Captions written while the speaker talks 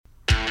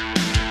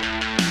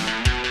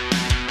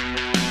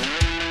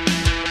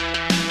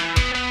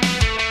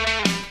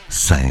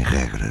sem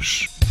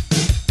regras.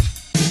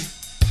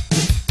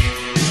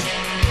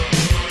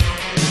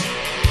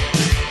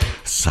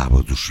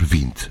 Sábados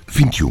 20,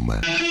 21.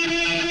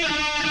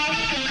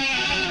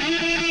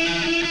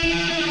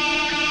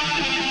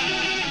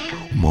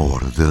 Uma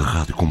hora de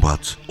rádio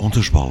combate onde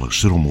as bolas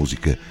serão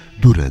música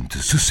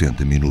durante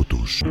 60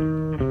 minutos.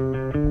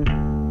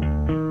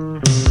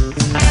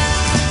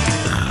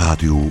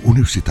 Rádio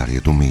Universitária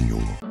do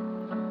Minho.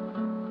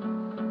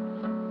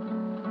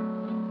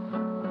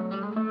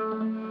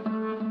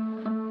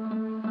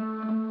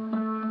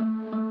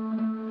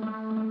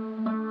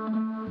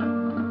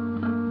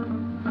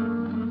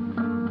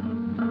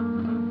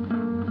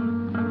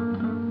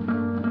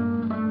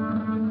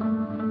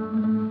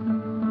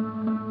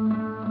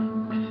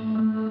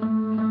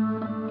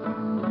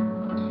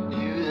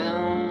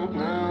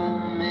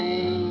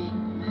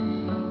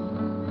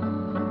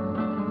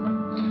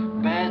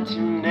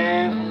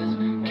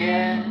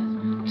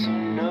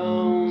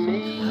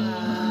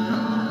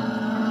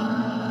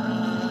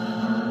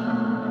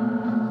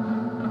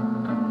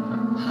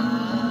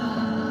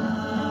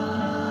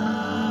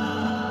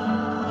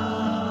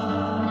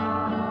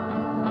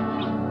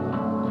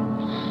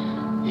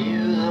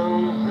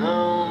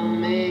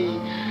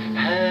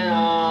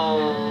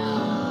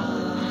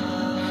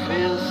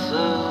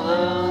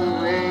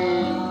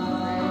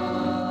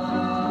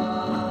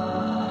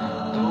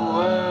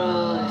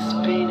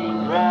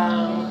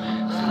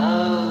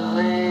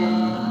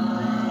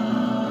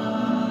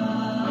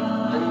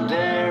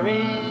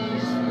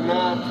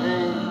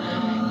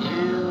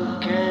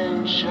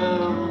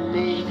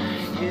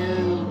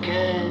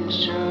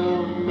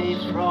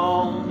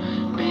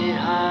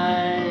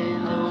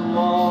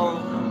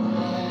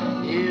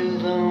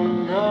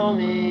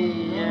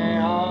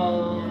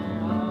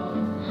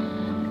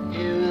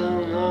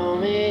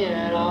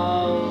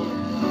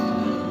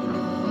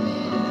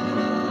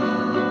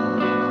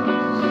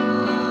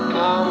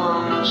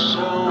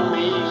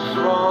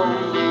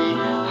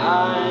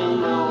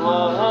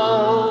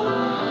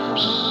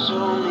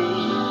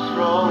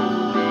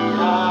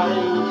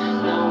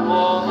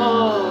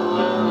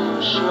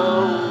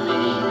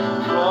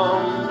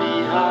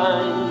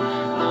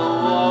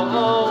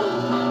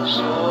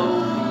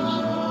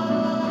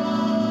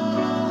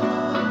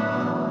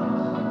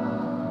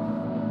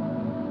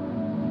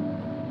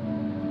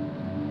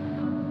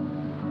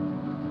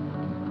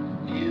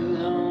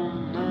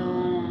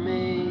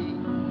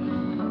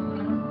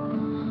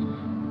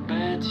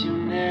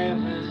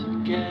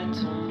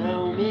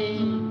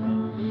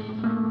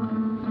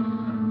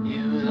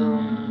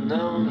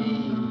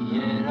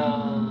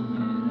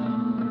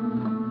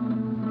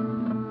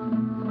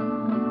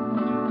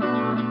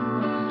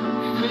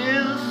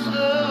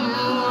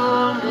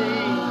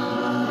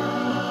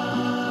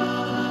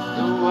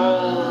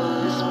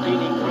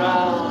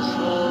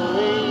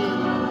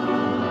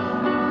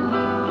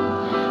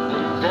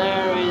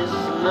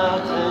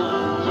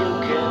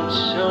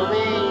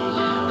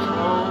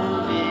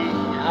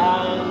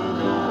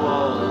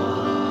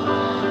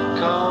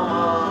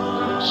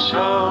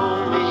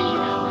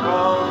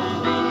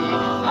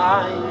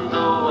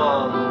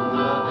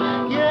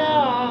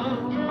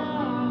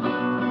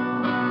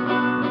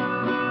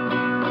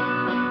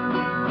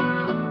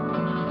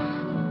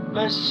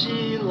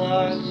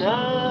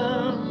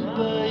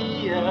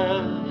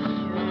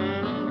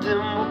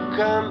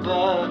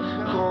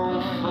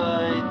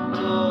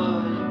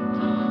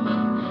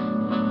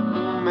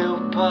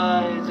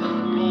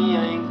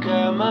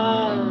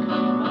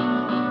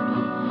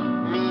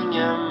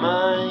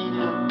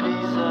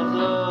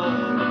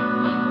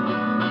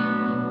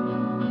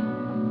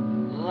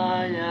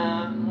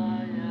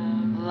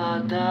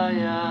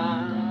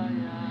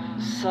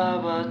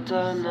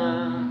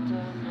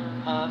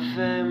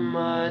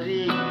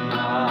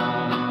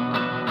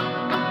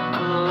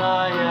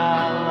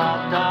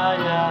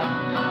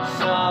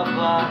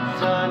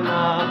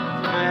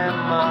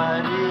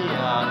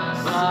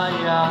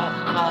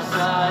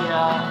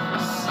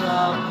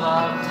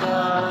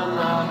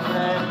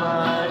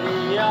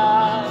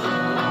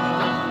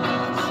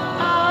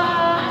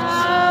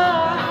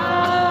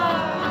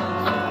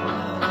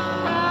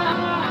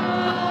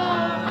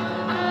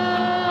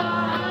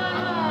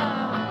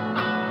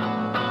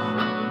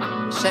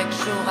 Chaque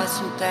jour a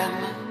son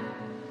terme,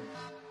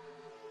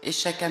 et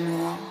chaque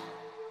amour,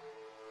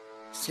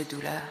 ses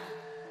douleurs.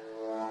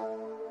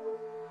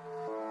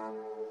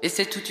 Et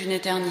c'est toute une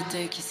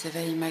éternité qui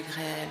s'éveille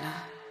malgré elle.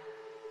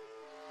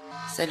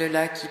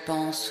 Celle-là qui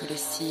pense sous les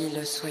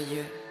cils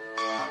soyeux.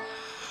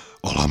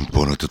 Olá, muito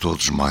boa noite a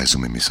todos. Mais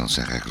uma emissão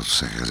sem regras.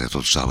 Sem regras é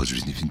todos os sábados,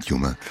 20 e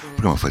 21.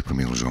 Programa feito por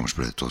mim, Luís Gomes,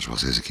 para todos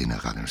vocês aqui na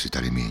Rádio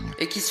Universitária Minho.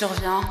 Et qui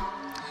survient.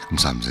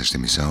 Começámos esta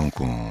emissão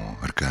com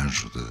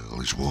Arcanjo, de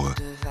Lisboa.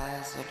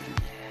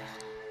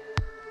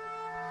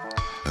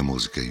 A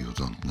música You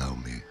Don't Know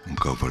Me, um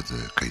cover de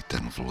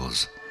Caetano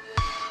Veloso.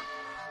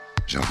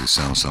 Já a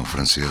audição são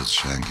franceses,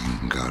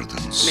 Hanging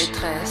Gardens.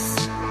 Maîtresse.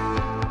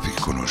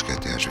 Fique connosco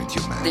até às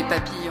 21. Des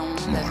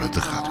papillons. Uma hora de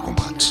rádio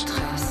combate.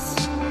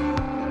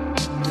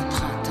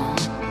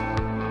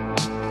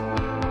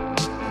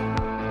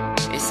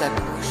 sa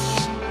bouche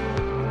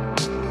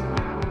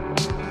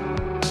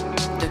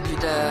de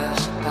pudeur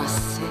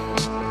pincée,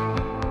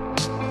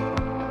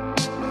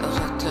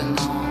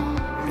 retenant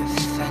le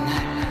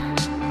fanal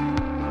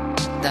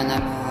d'un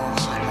amour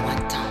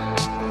lointain.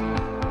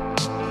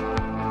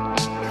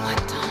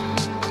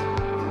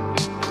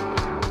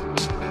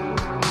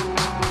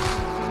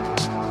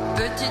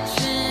 Petite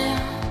fille,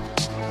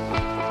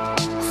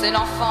 c'est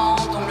l'enfant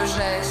dont le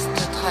geste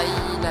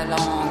trahit la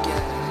langue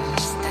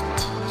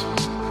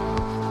statique.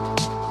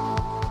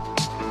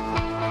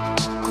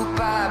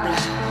 Coupable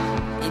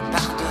et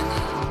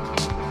pardonné,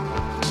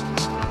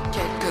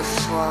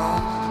 quelquefois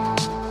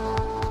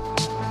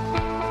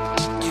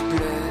du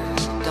bleu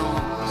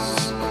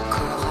danse au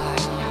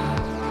corail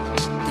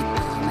des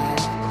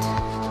pommettes.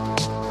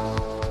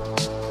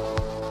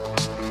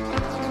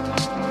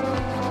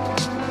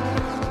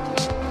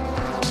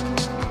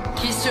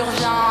 Qui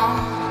survient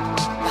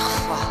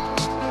parfois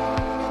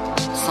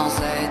sans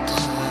être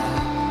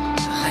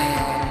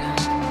réel,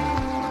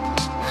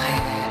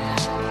 réel,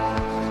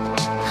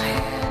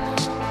 réel,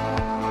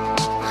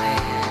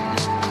 réel,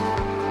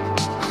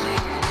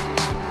 réel.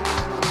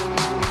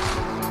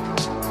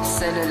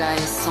 Celle-là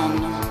est sans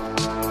nom,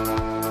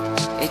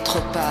 et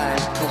trop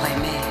pâle pour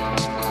aimer,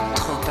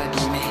 trop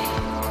abîmée,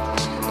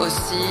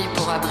 aussi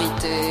pour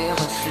abriter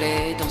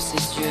reflet dans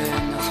ses yeux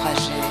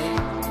naufragés.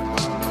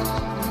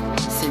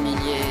 Ces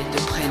milliers de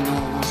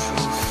prénoms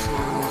jouent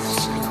fauves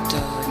sous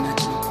l'automne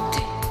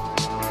dompté.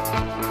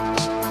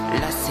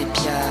 La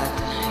sépiade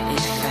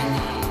est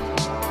fanée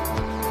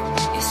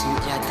et son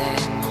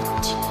diadème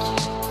antique.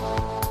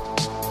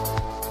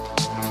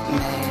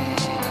 Mais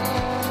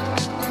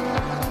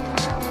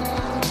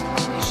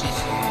j'ai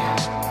vu,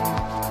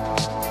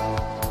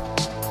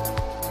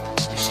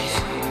 j'ai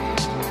vu,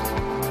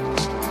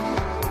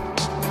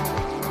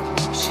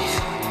 j'ai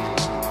vu.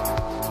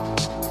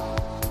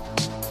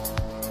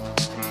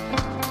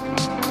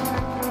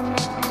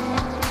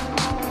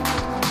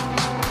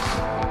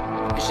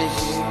 J'ai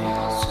vu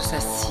sous sa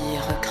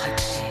cire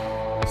craquer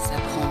sa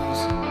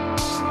bronze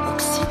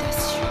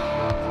oxydation,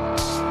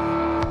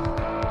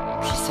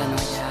 puis sa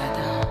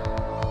noyade.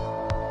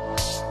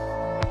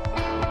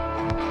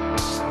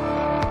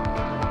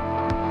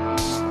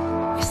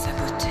 Et sa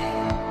beauté,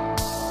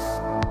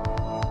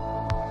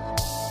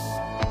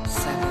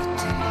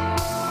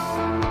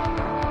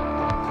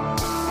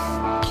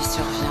 qui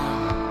survient,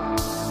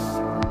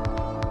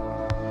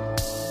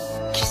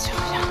 qui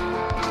survient.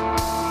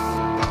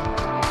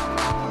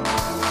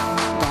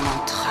 Dans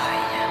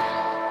l'entraille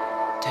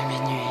de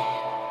mes nuits.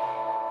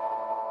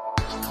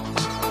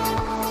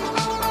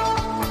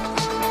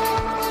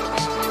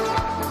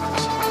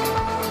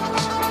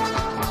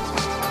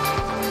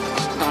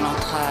 Dans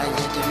l'entraille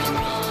de mes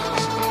nuits.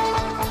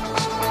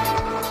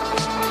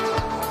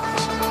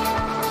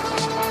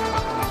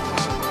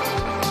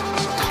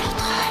 Dans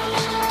l'entraille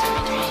de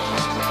mes nuits.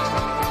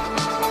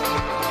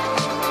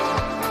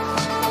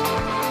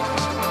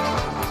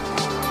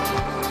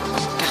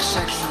 Car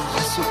chaque jour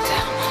a son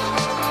terme.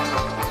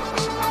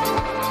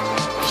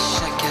 Et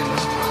chaque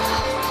amour,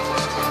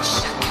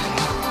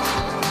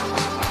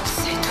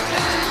 c'est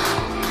douleur.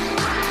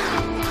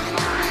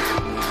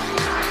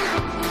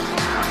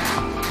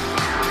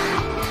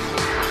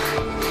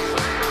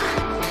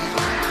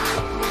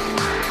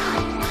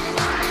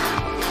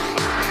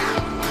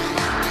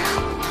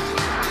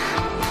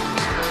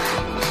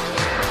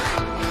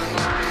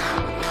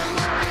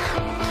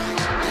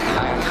 The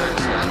Iron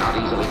Curtain is not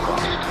easily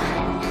crossed.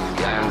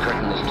 The Iron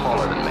Curtain is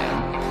taller than men,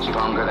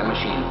 stronger than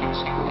machines.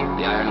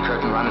 The Iron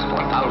Curtain runs for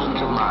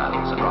thousands of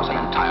miles across an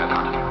entire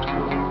continent.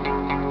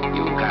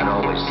 You can't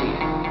always see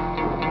it,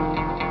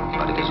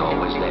 but it is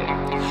always there.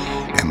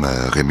 É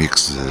uma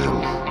remix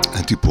de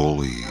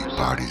Antipole e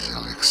Paris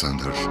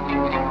Alexander,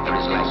 There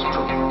is less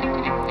truth.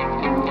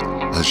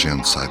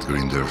 Agent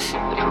Sidegrinders, The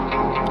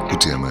truth. o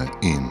tema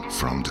In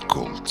From The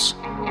Colds.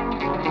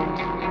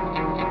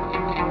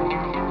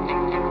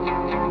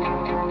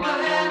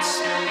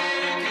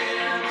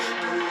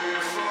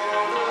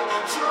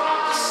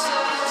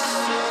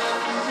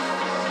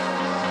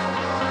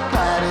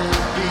 Battle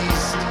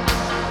beast,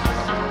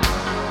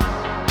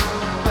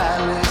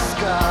 battle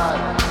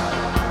scarred,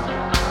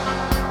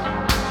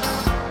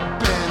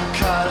 been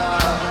cut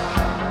up,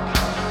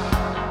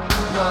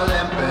 no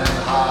limping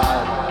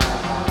hard,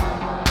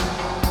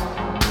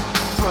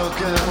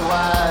 broken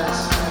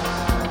wise,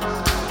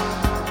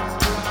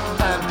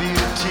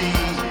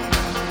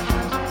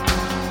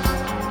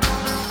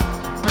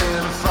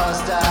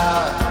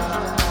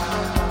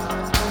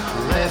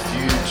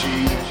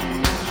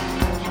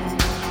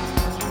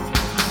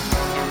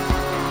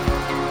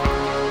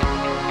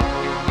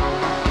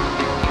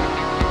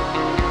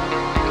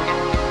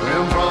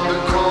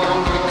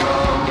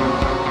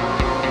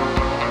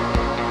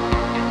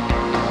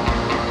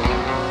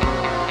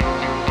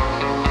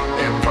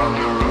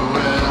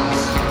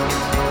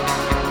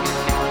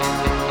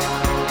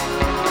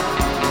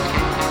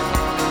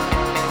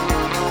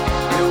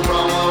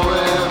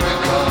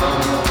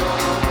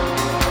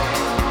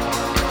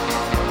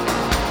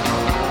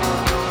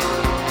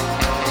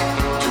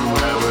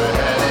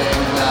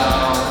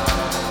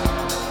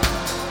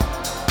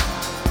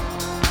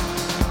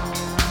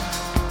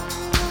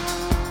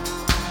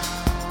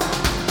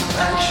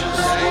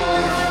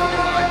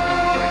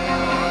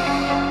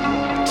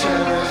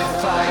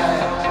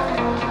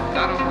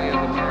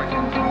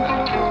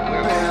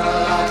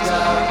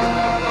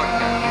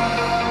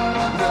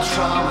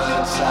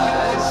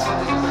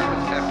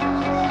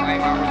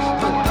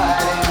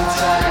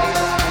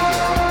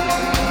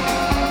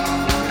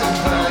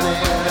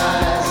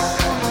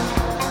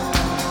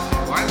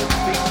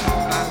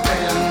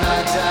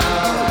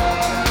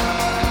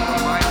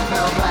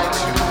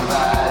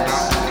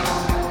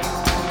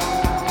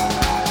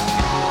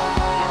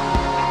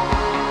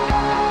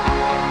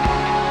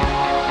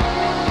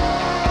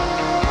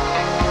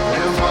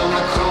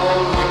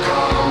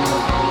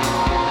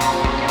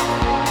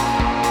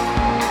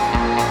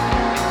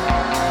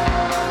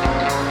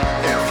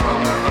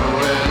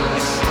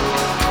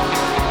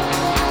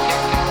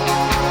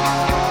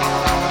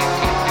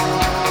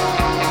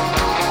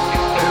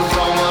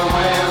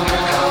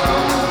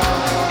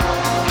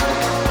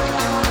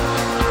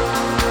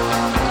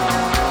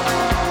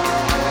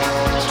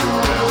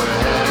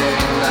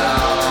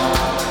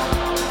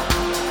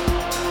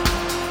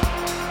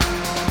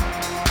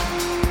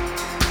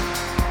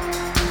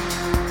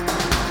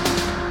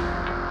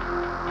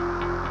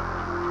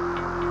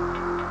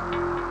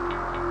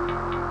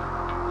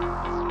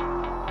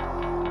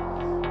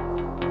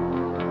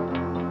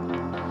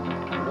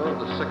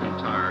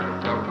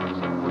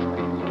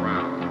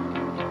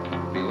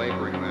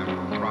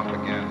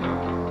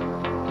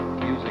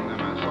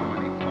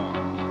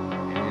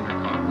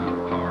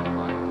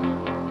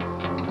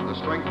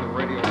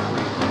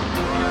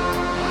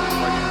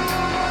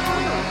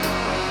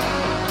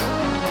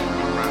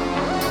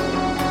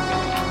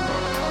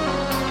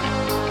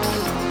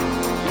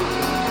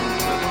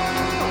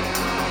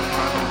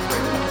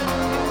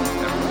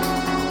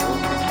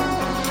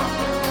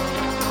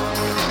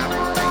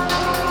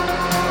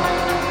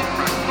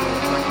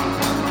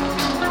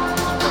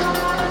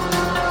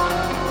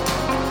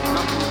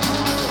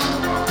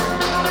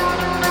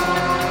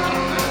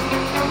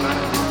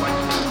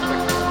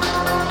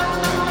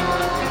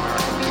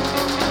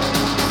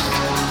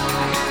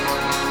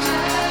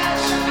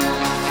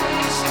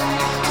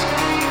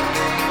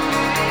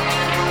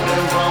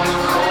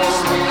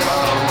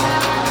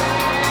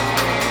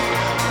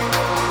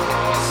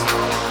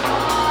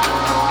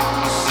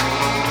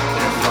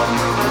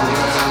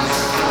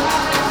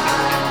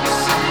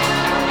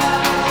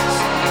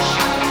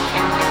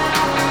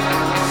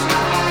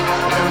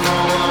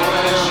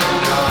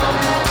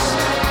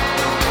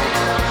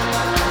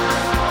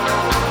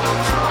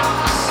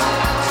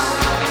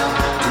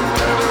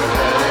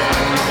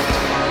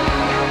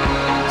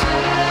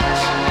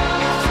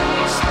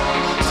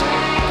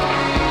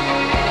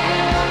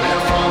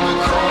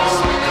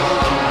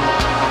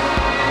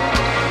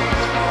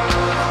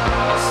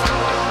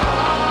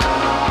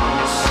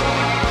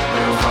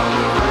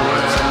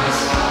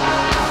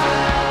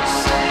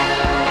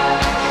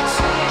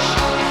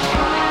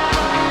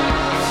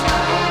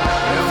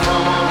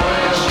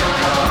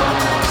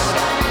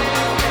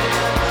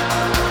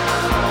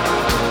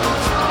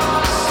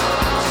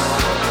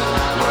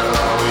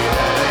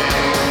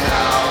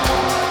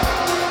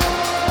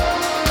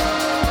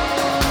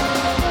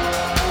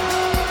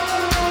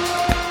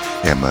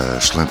 É uma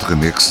excelente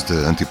remix de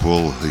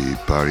Antipole e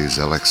Paris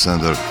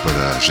Alexander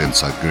para a gente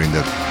site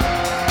Grindr.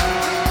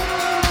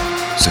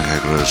 Sem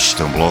regras,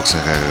 tem um blog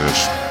sem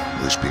regras,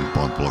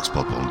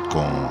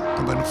 luispinho.blogspot.com,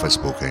 também no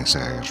Facebook em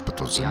Sem Regras para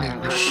todos os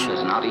amigos.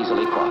 is not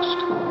easily crossed.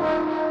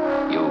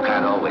 You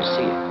can't always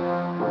see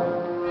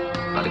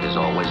it, but it is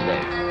always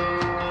there.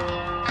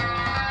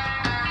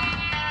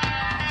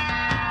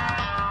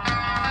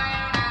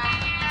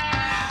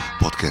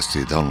 Podcast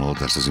e download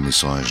destas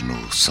emissões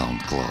no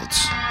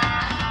SoundCloud.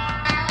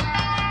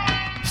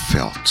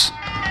 Felt.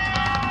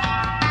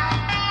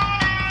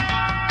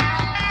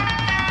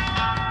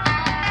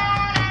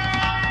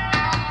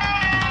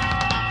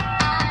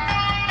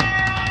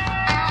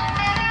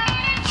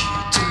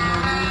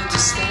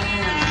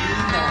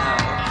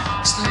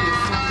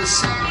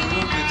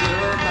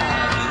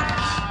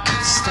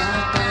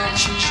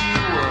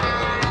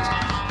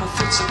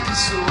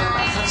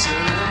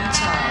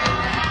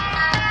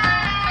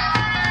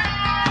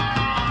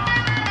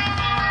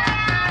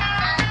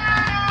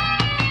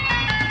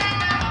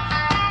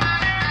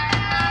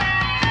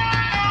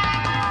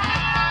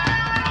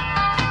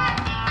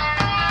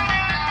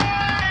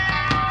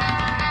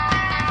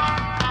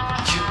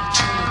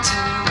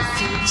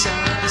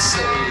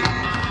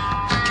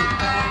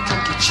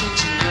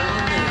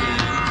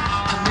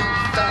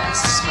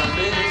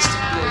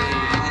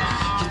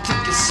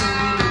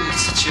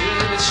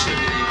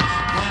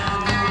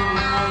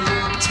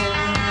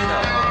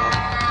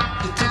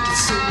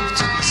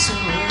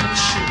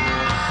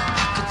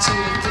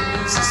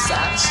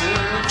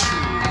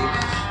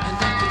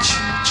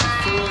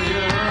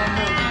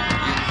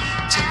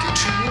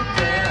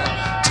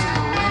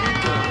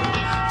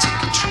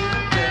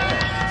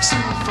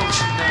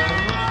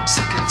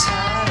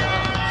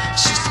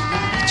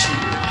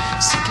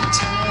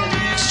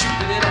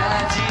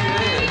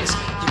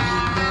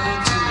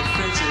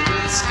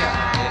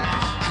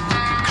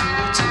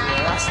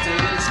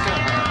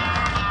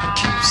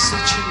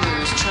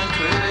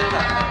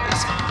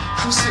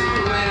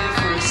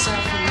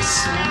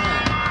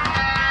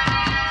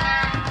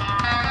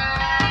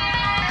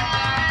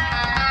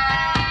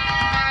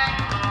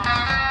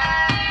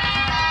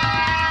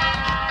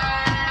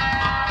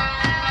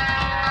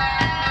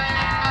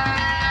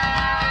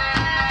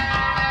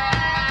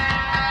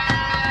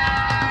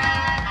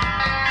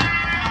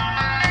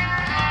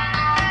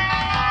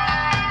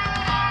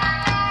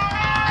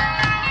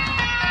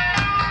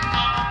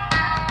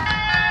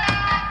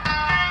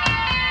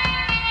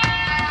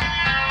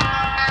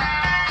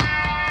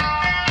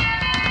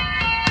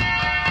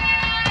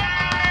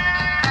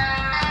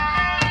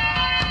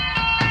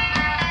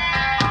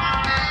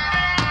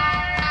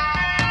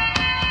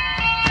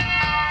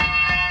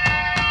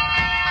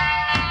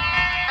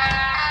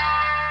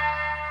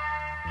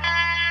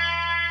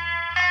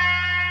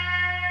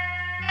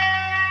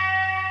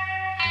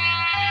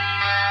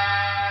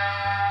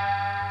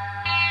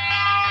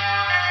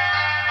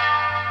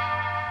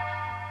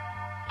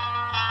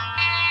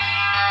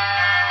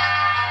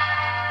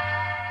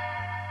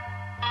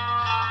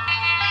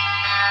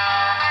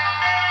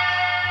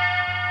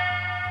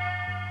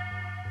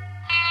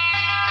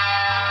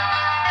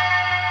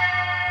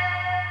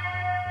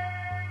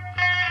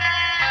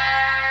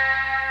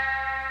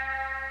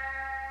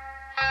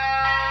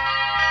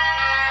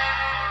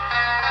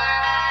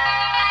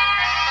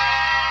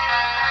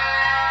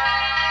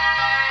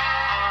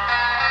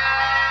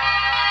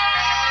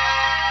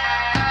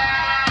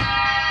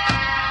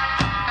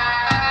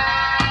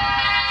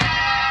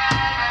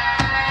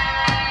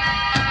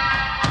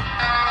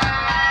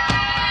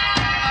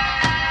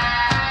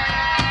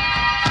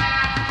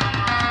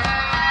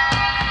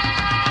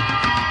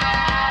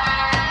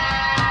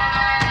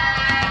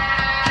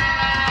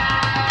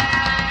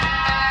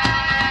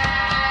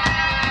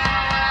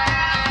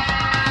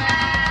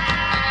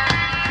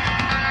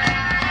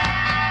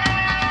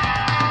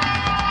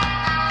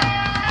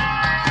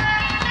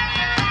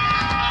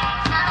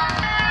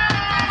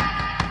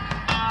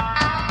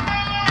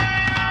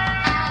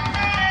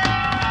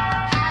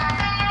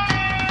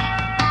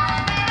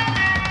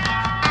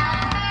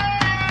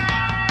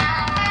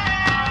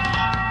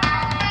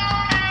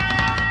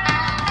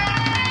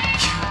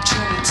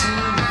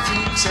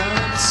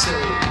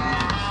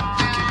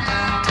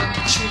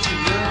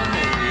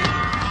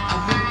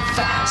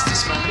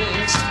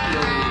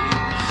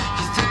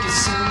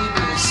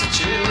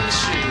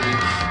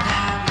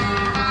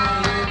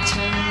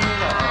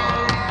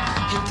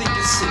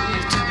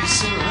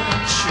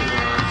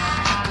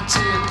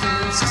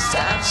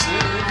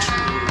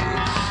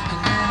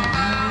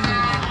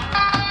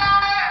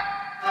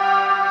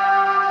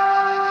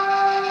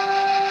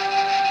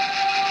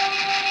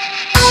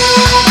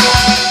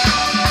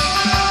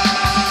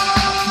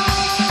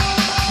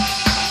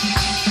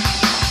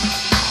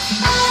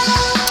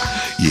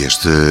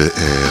 Este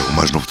é o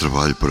mais novo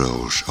trabalho para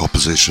os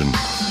Opposition.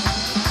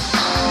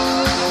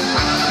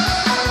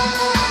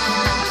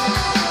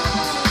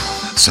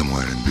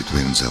 Somewhere in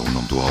Between é o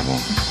nome do álbum.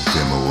 O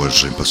tema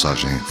hoje em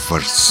passagem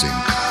First Sync.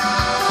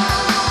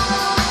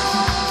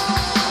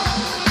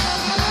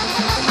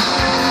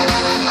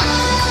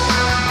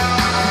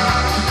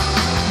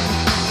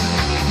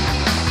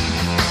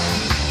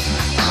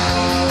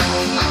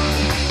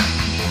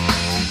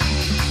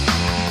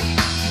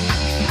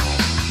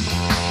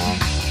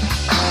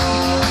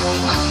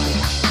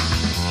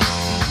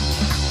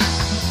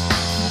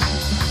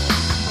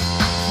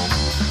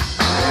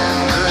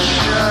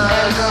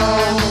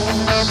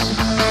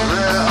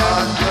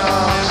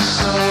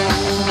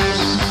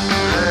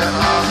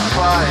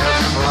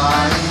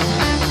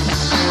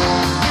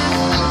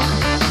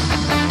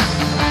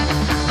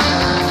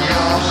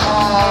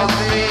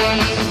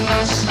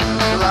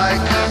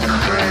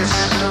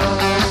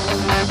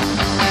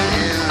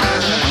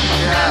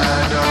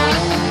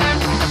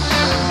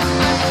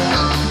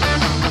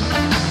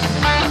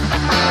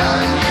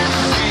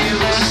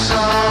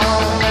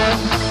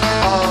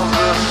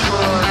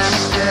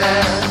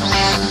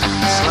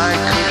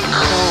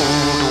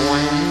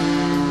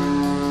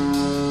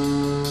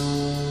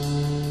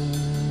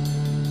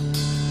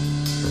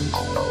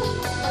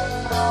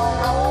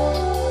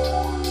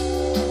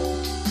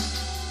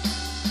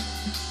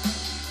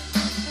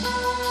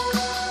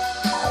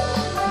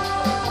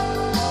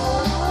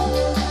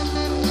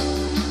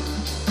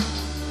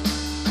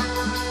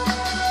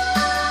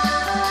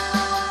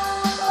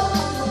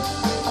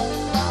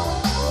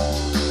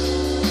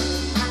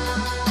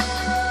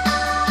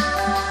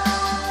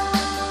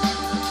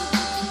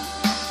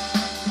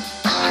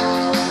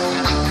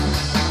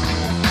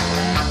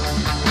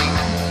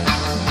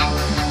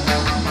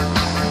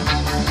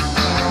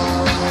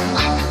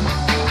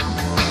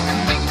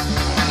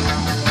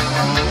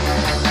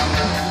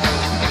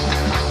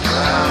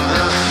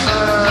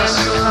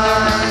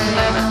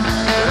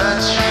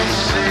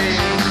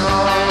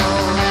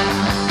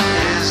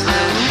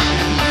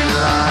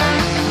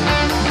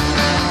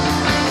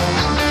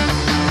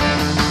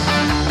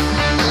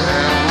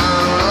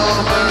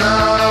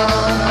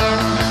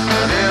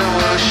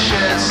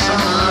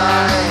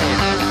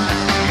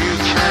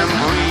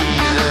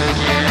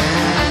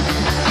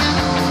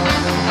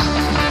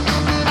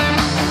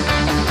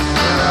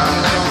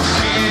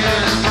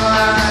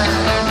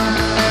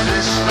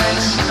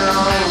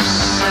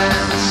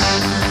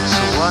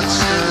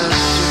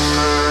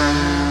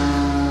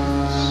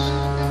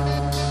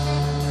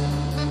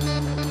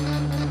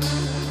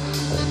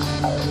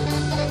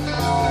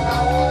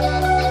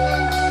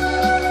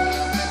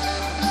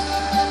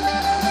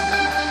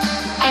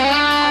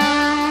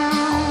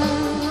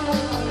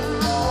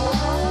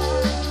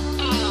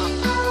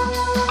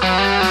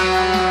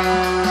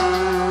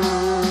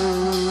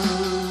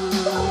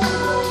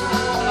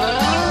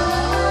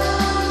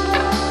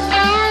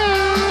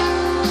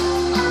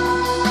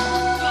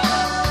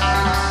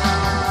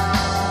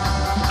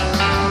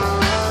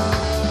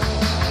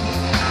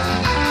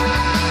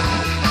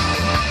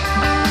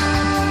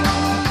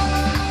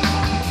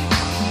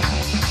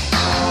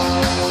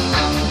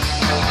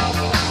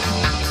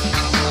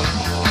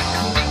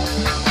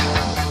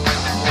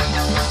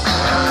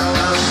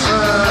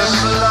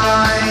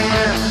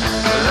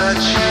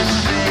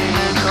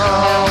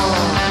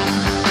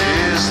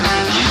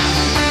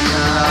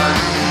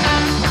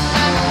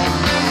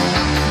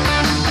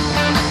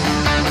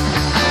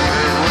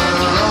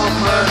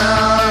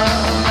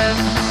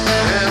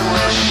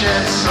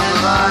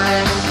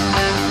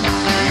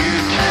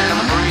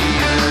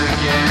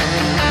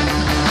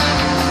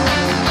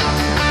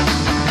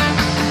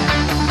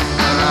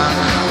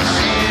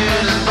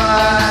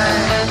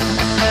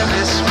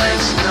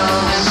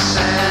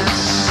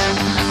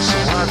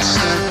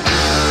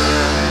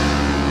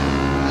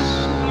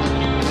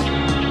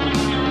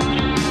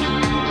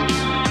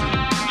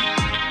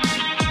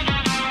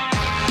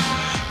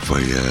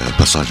 foi a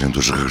passagem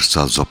dos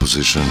regressados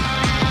Opposition.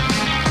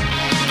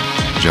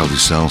 De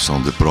audição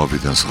são de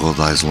Providence,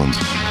 Rhode Island,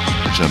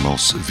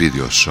 chamam-se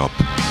Video Shop.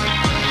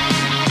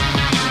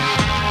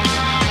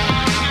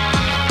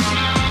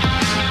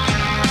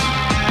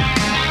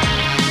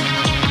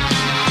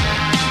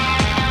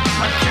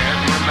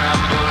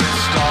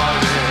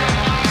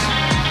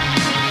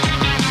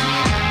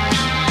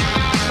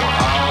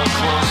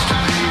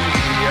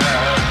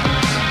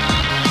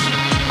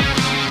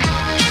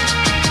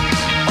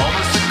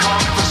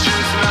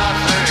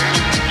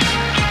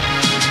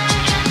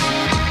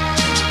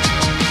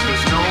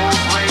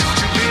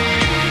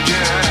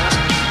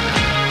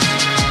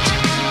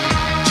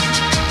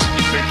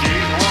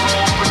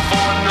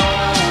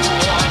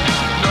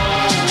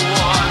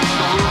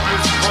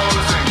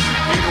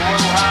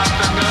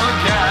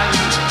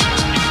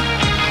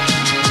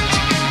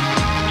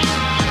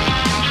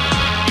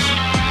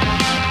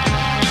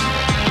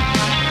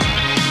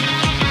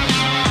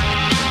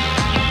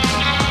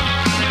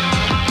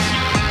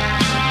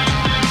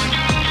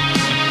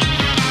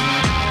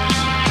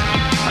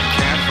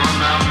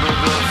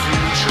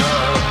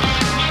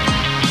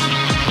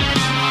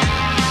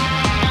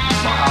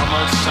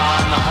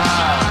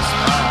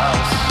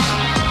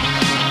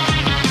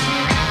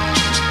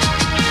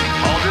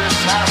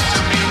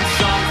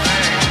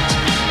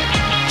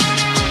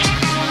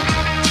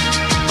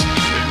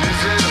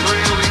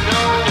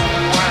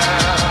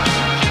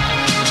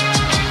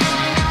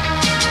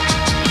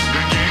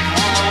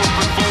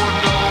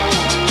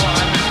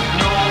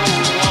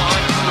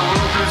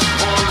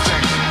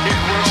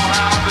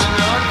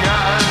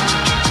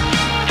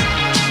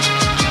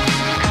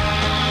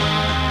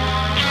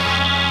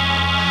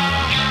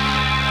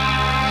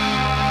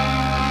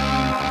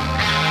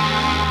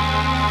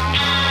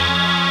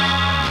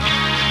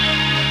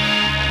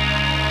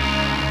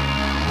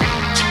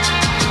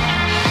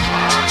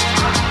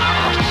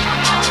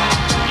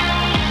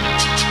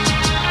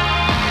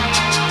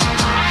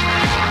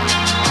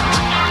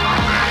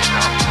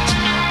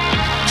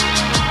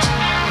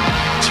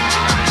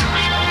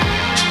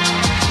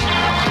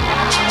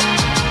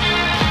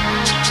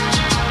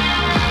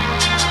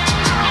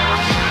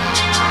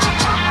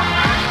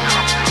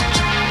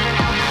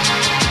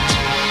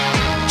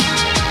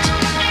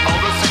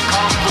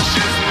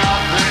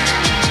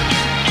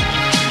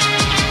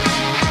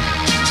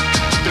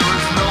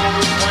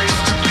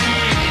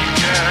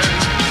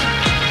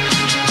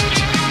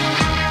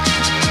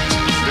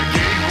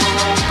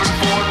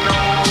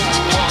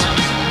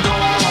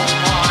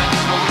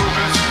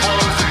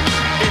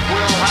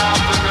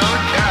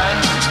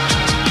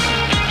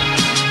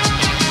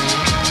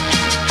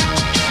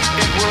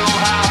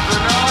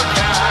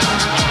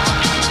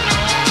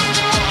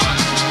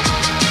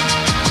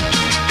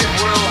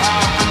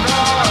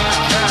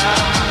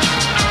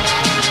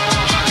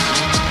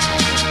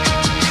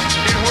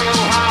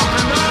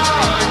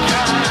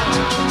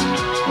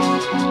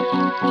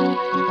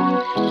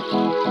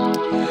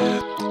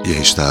 E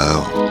aí está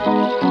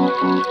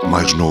o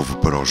mais novo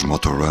para os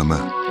Motorama,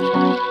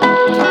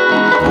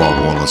 o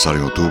álbum a lançar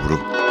em outubro.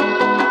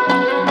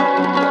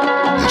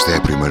 Esta é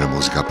a primeira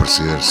música a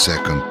aparecer,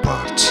 Second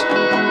Part.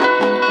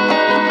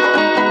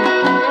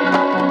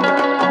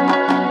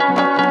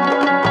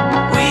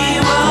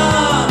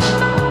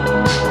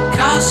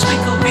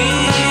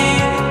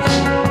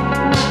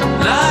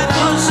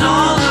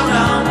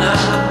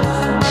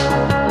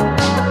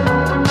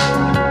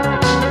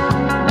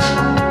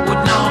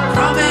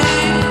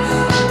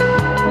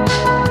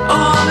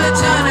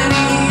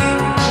 Eternity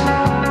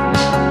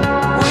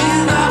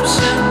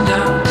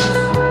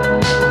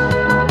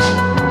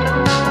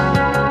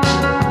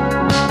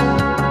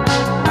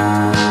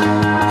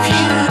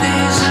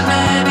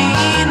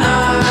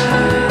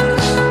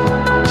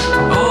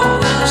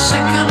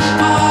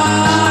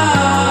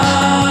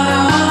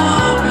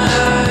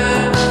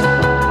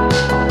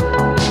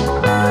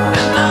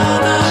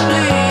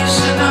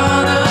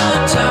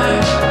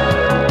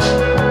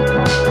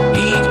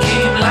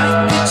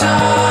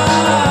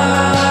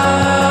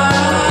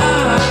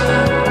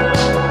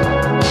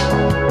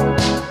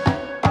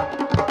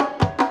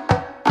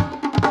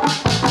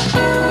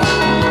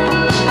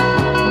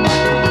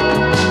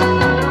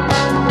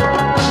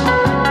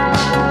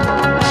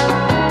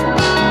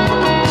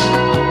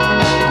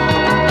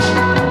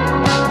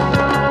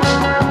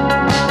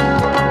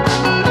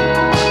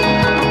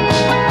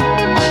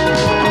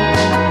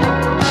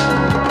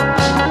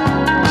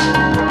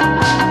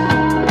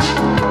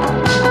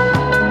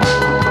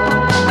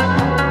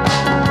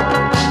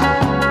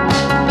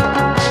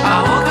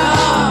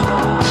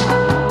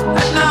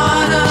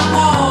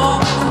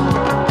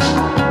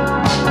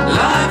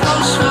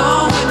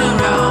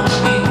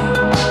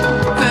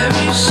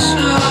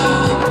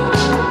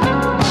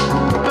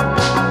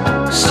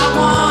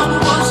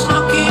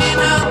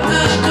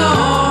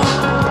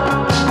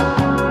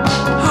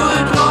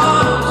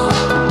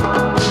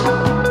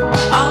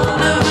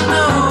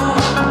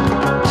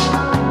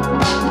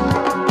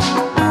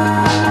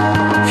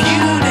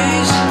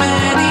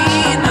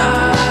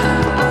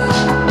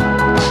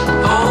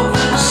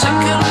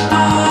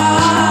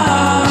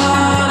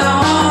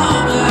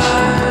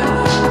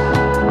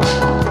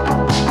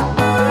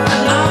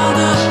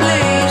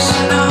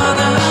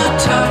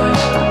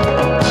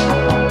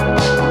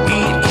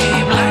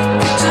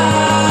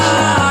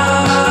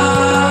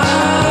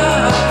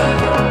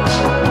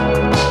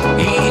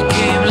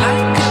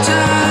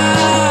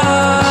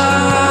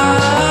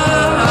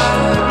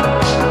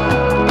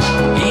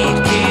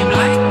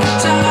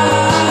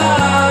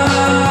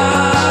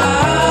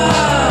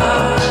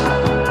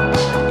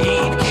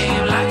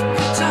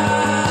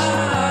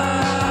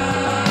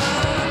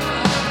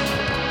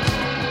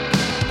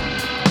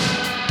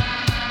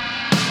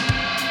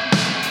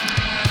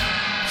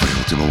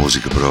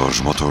para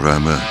os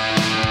Motorama.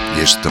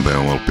 Este também é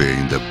um LP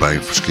ainda bem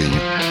fresquinho.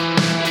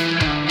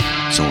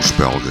 São os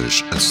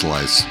belgas A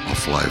Slice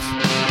of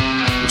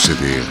Life, o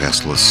CD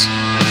Restless.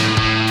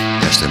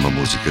 Esta é uma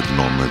música de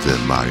nome de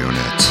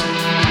Marionette.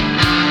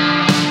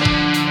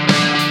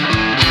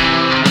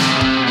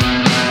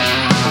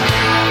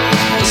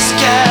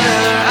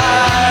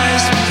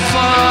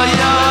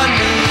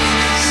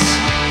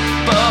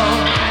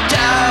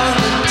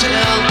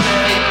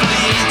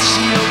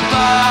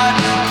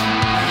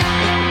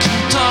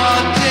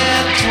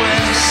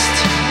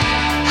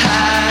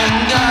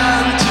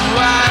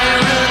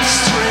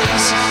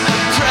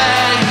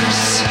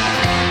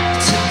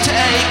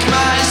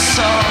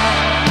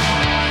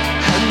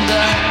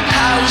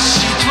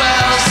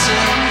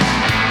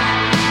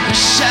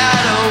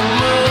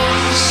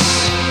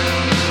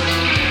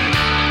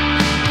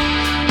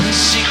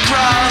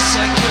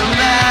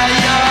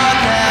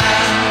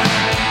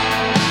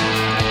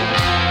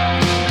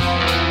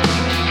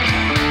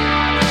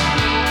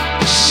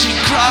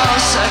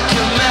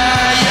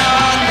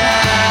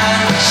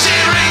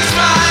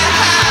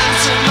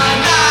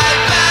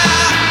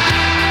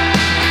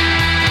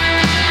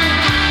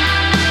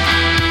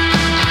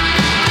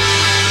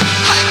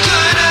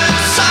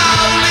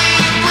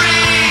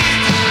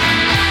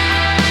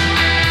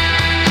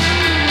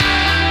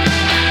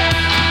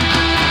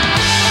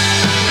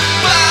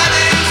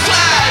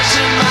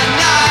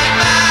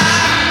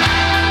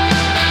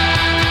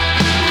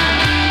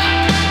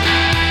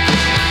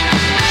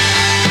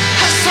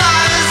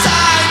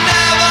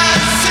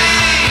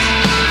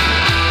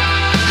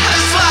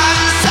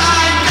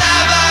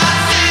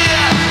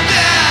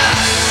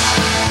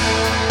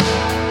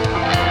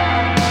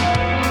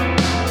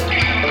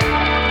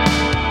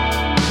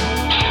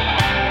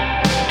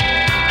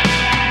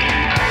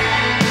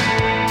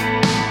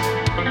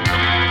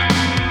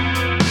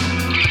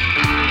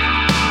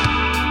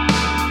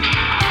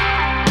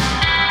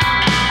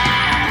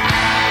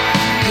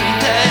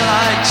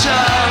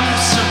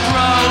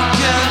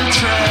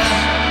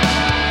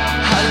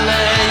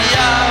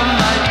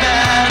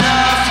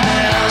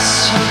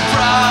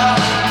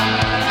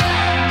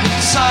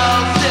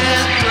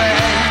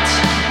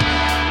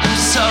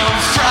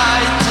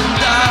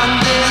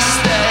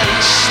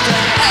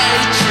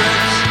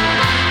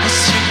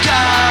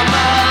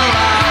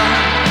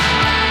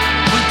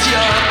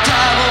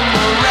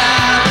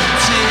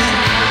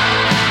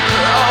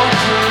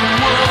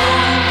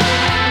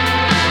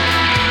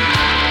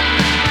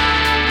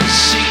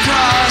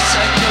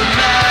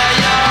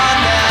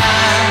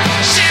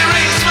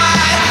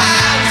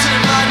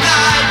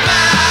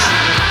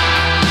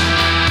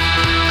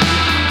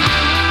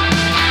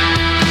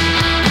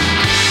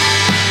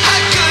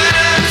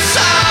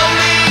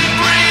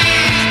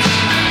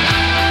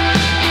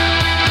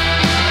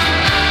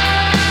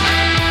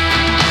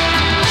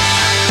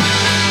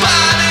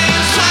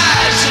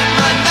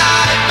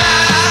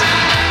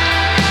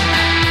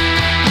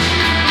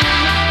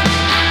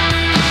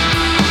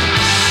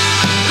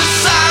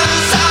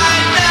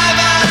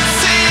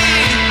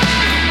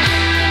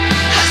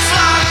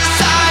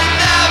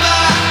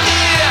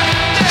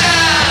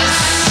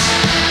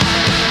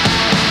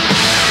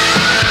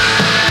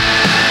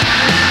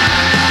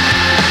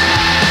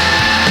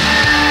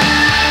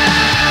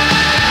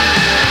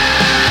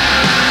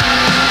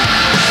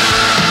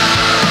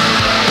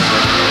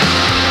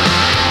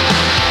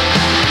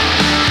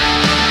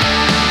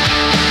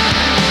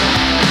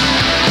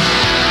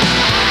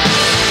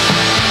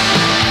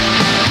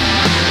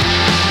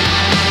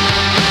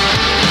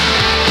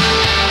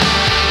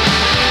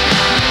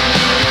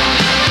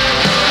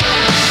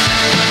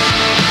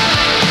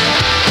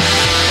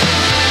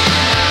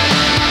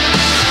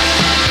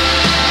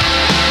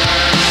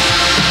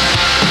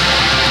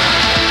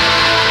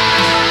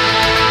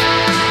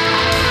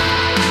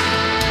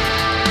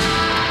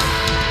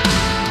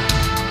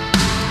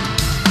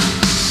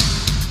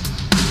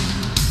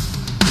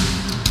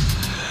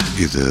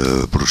 E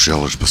de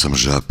Bruxelas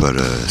passamos já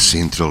para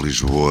Sintra,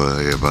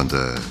 Lisboa, é a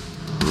banda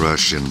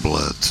Russian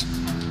Blood.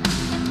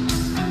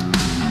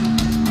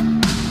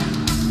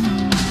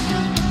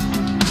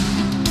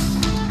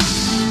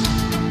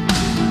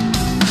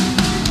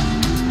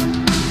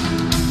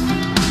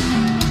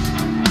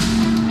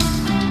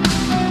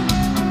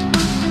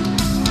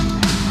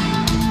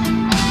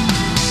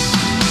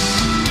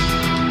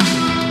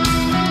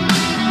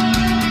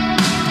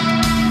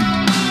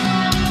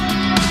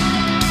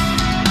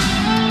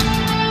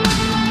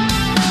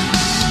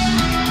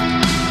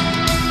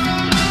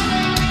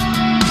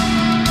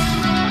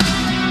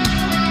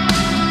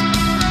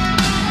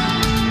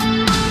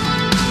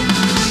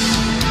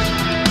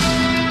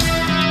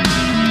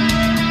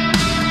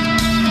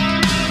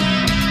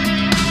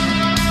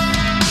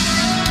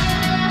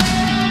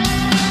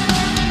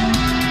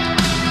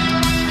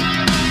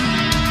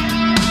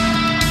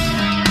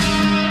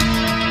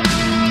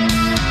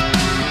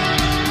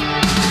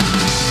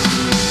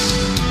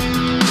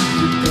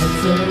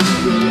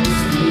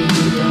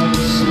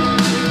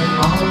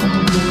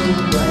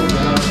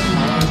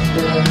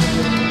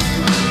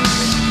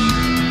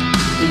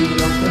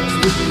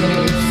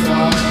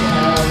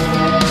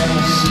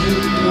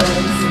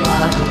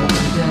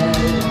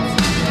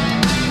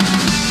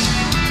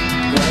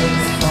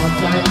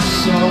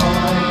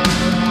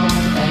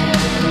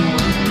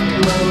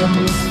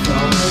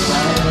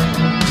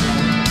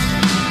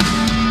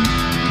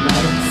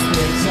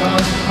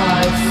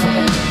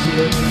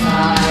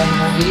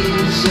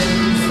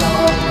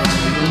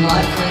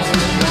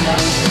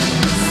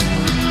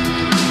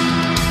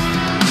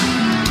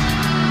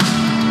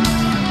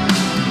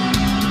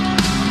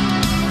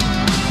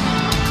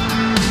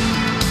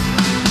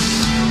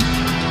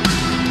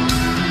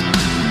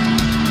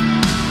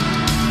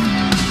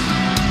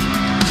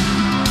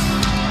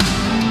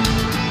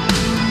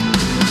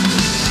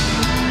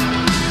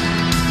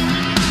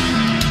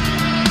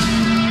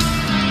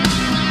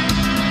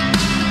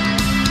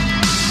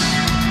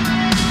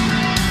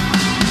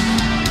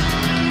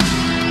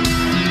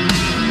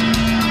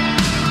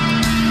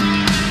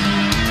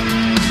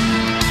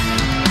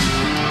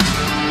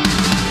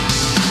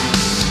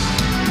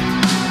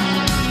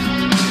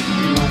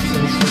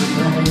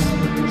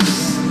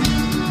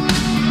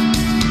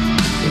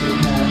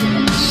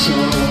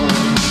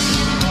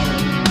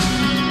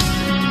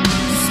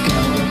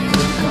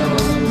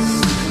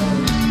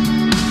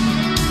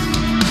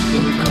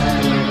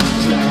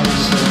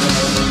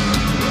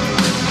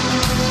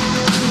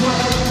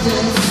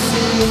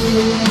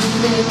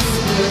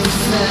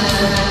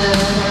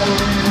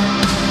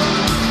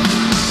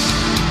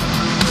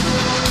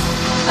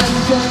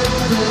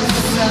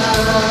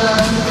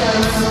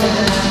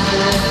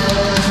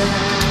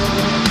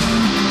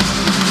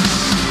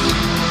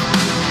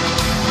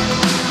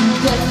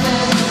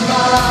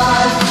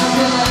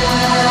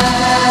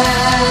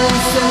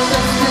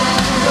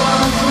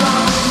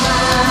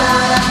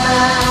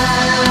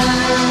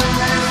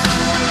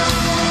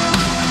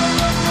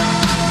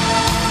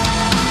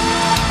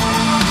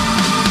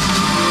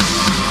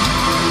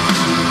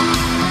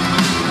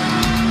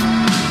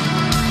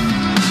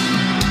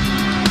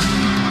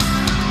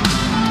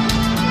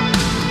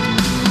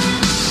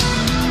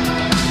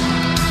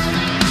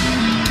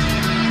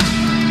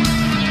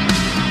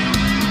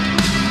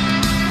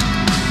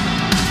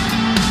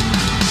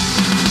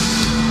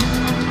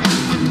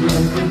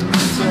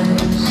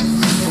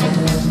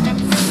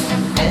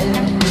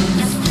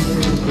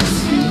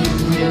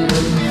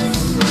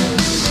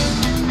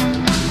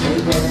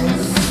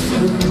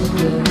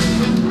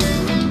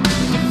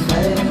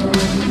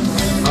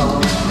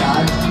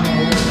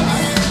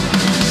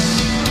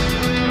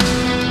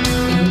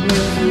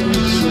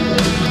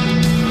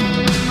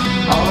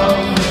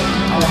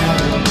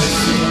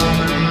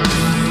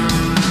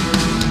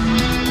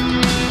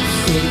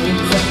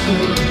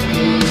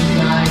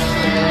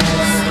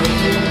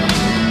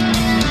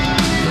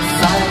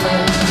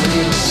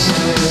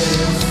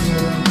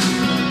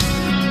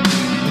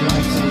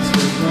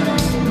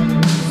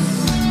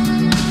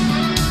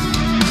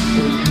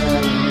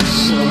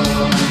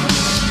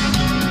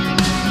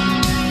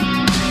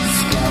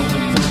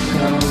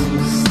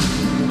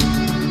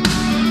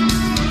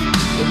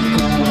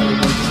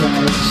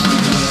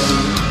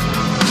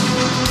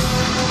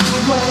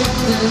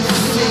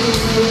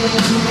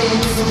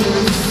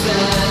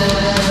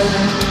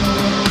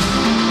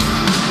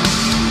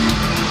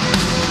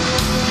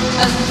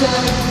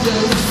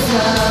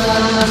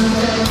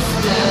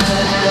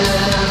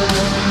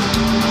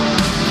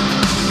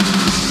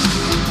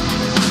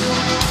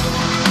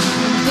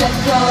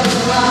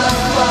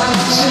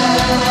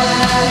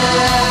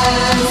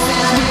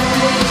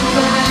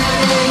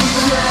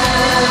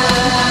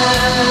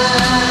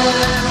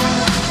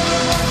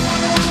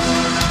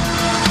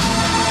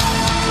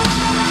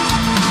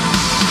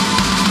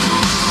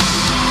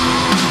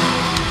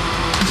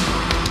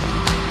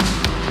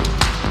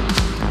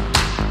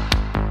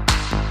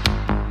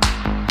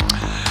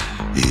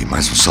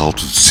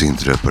 Salto de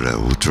Sintra para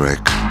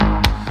Utrecht,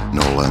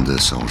 na Holanda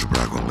são os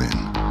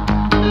BRAGOLIN.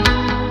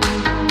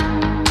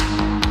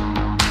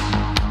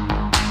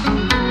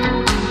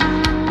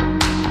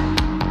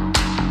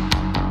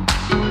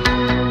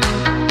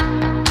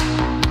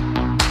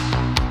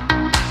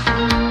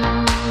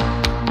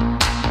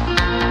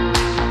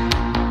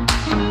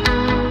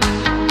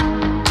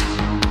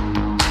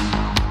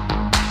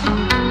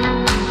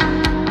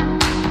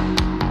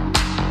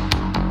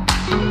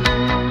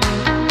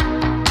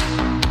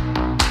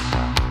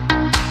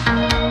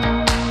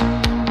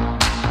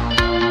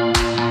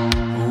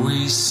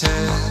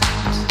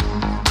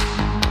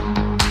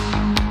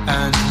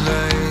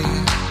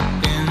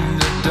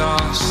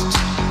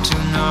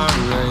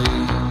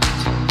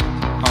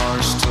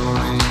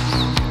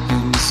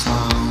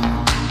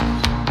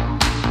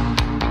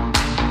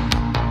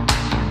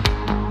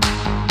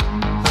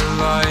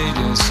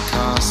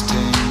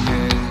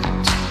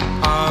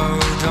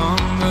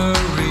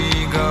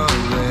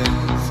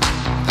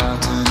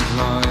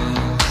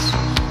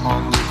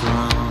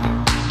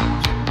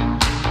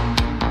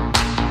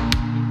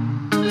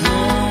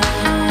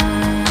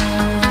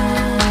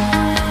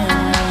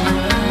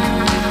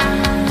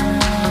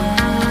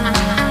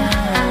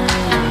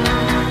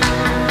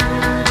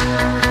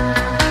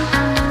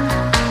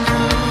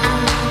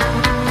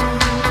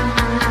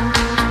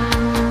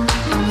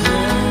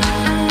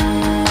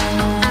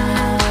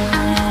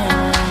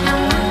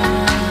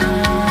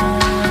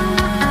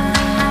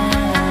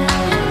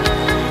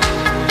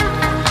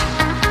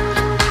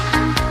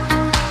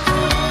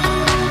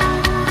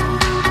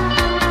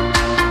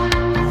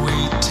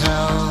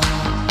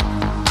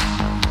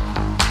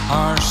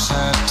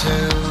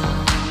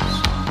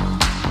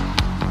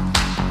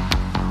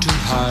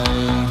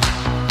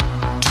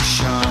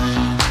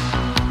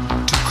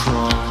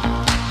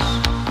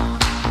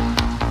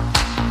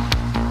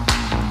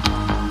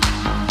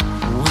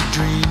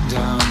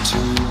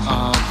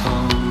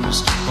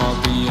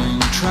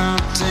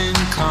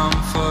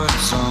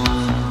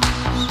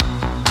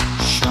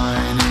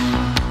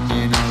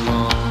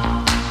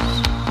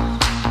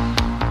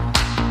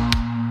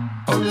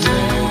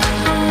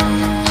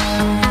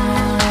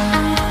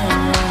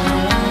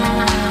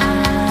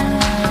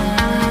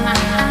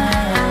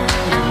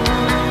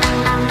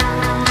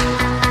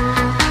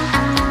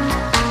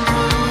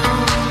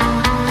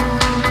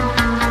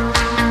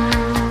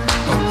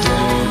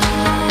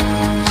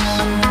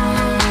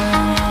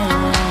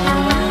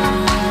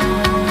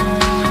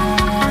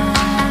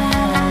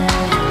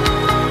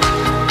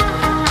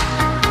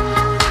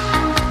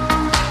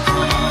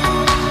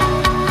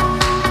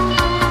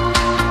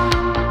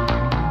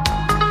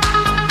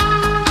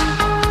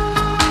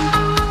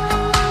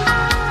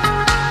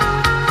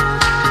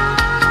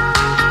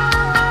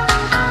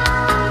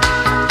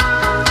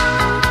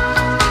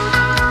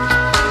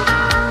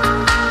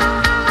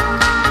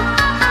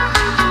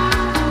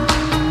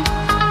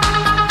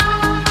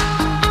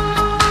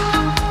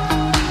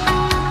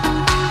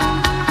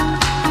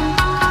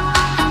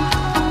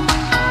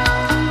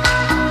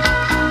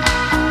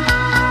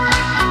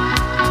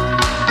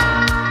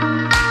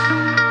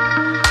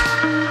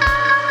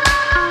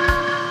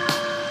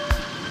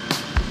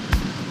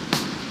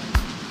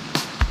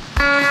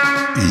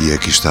 E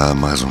aqui está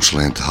mais um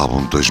excelente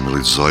álbum de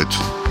 2018.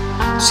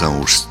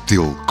 São os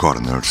Steel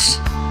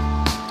Corners.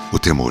 O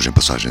tema hoje em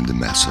passagem de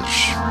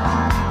Message.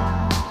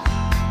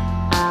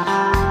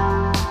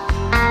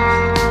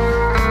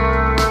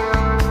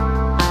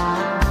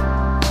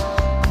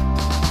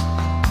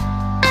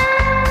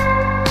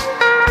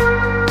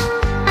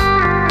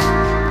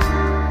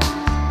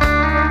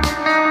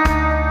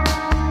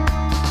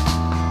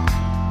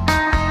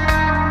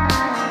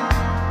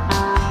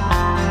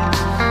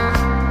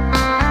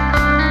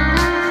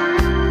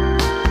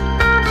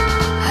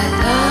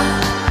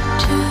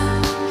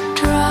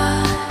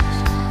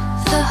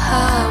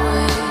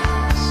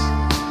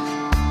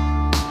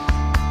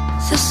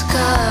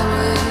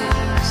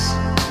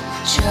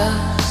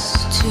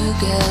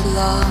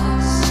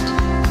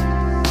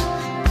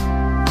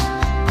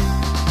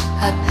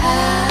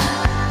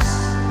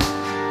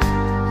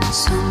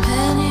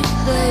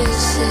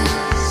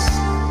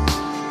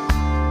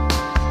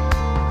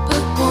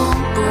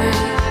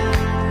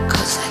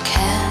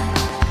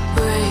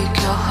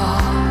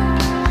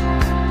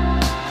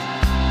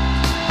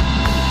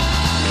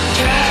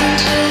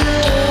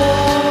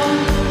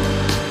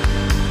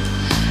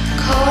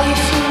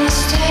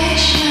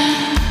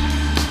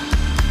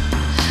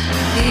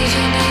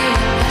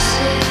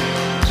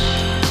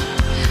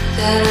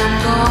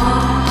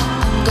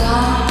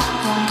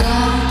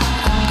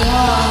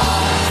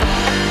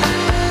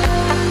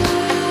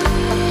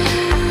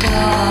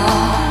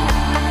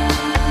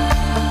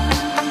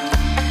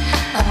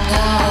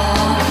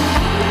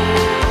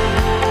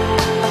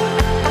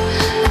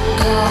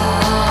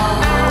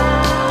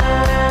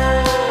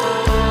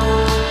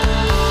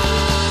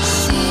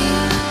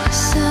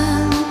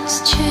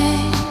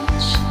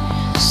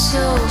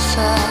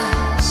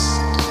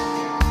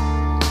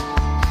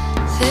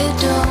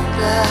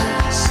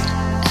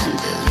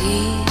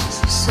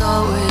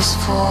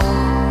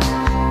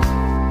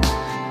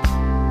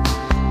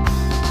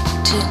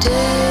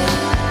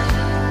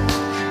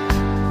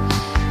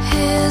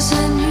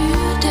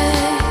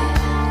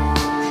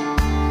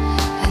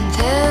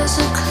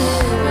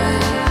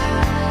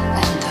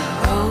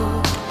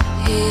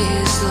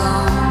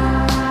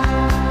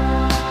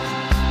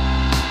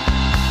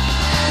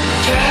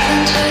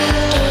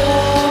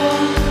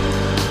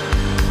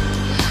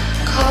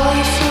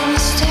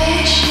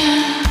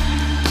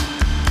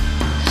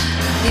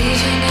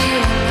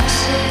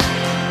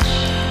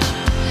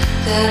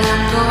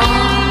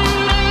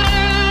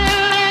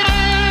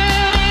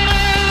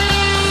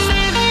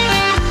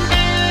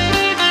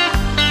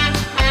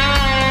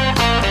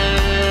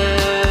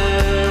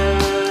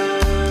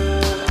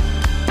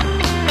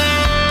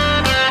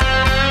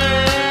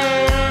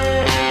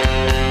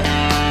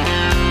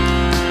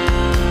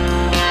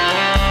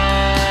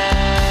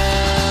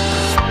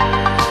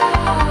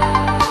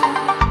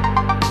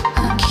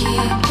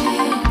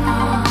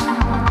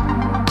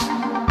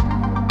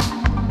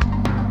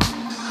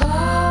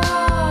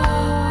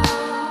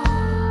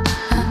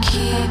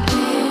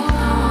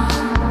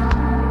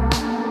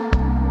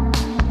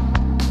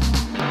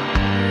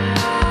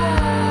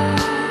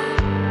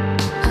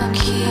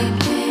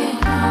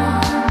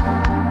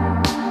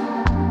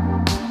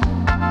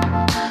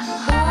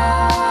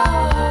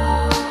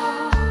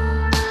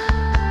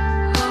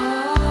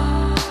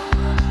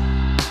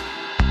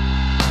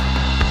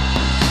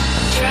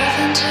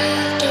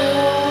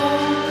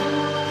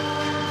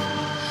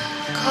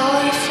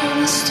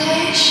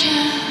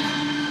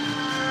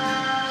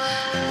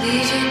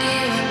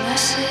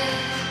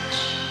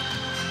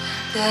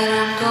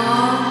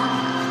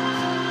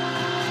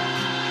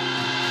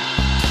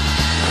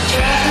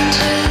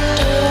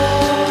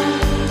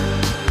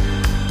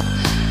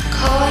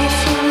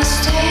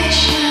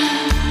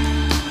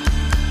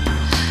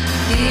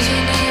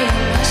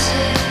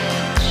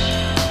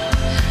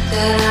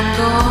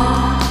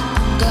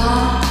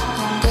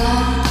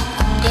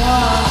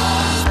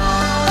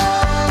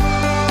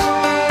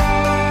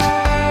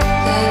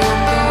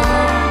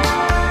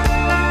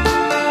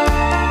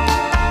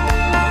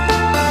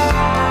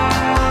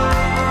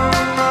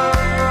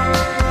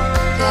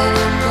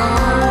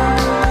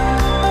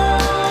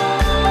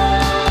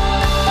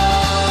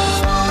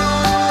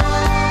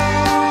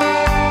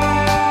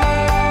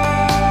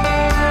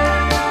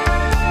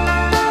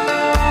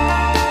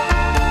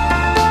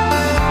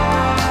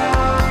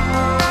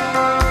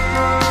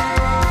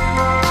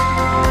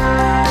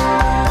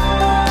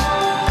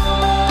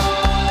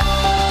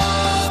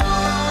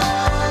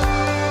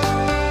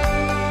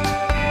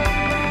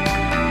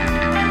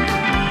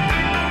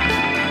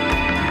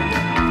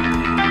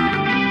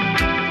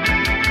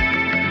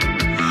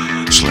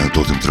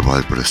 Último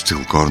trabalho para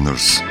Steel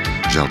Corners,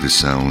 já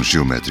audição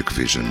Geometric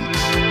Vision.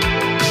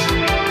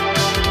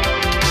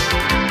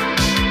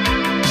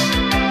 And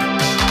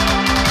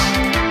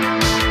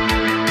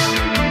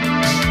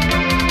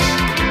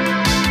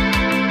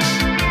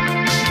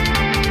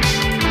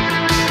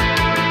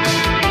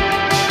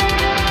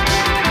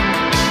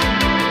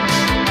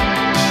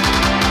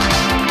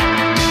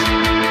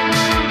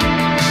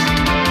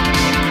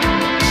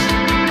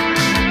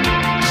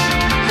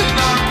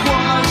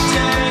I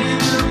quite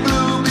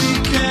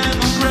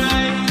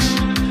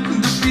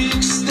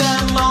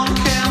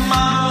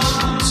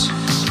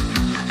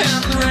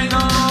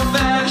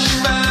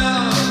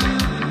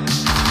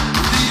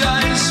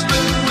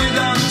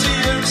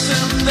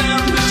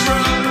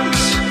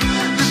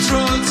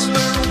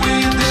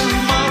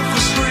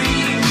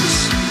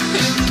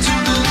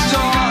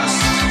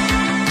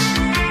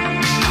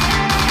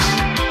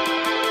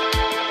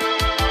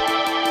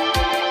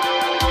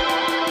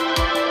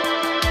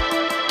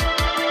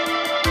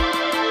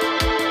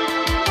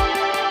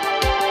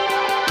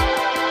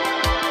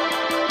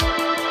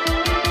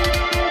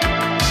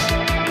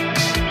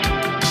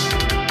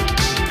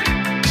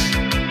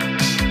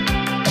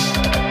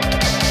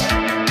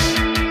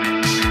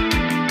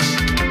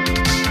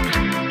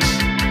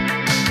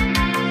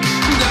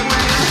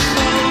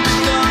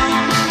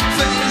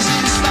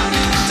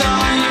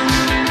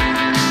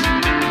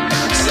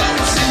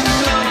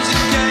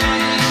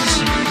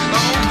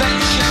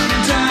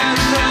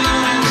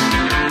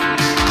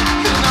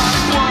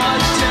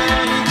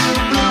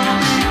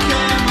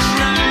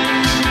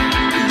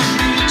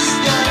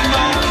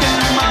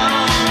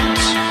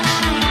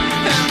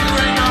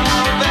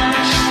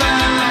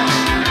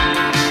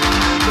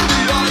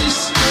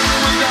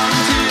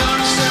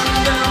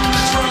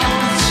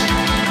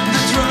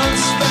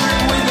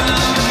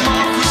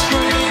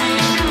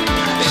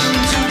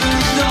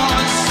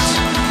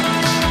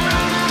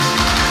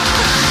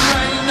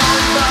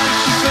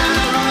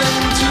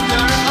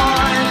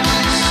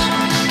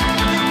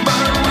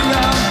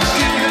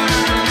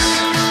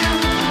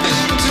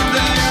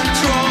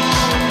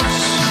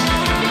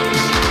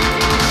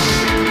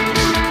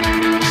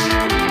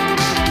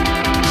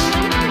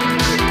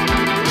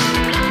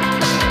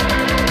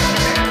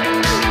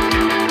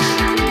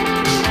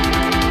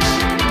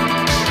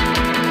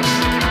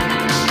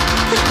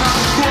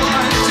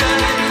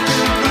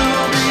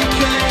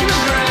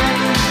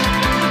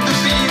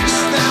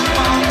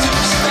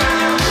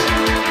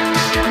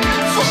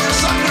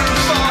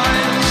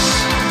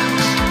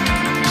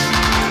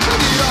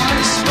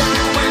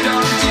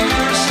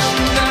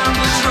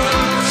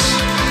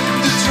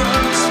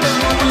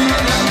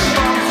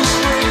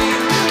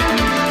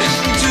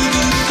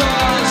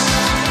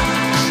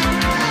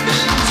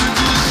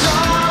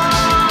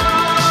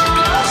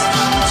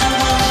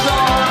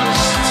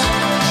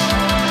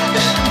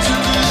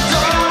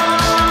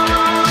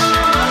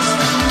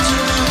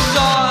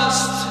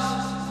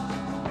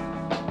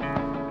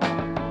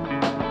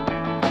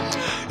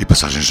E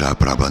passagem já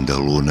para a banda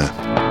Luna.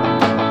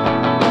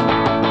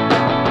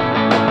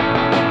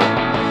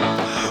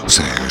 Os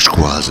Regras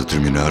quase a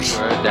terminar.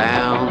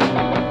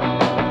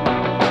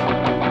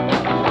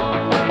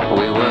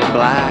 We were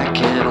black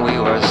and we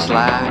were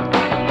slack.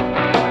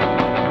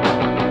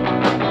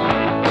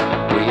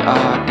 We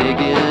are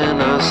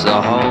digging us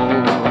a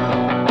hole.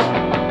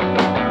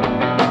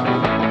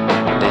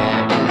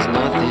 There is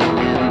nothing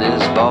in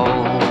this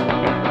bowl.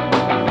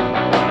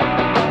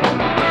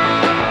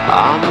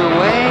 On the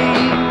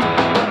way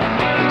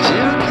to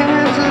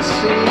Kansas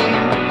City,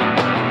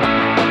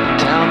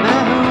 tell me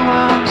who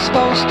I'm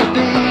supposed to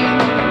be.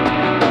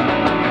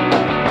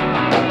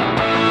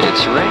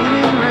 It's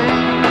raining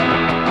rain,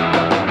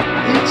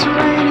 it's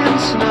raining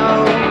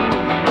snow.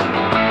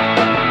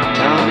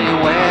 Tell me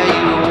where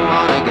you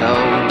wanna go.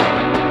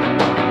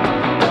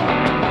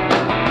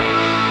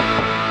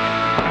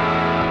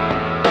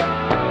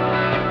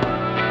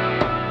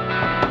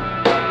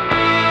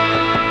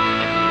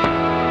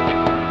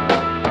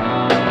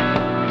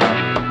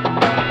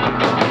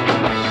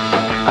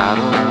 I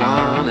don't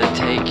wanna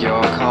take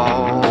your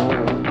call.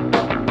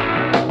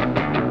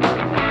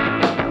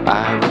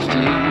 I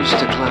refuse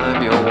to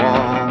climb your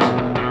wall.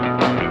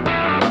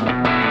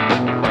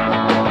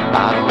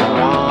 I don't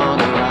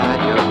wanna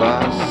ride your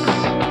bus.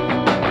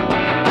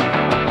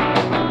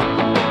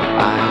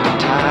 I am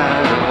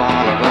tired of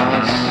all of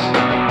us.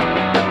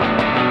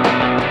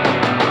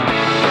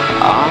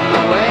 On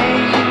the way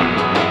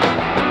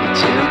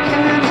to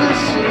Kansas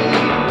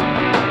City,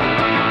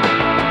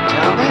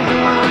 tell me who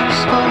I'm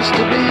supposed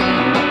to be.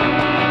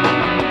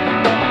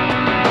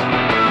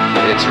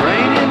 It's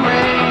raining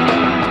rain,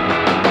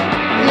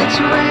 it's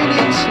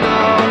raining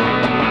snow.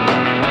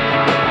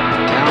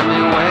 Tell me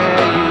where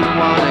you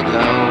wanna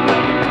go.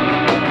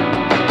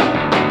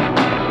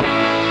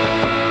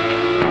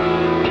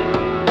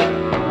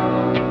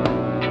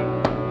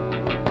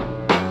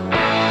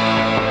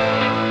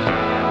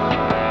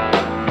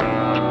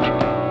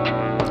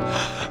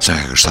 Sem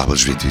Regras,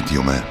 sábados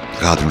 2021,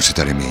 Rádio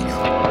Universitária Minho.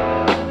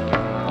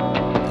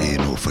 E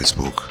no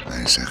Facebook,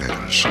 em Sem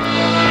Regras.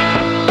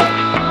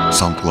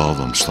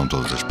 SoundCloud, onde estão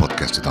todas as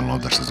podcasts e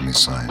download destas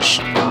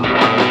emissões.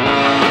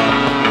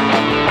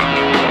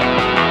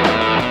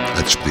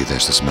 A despedida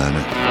esta semana.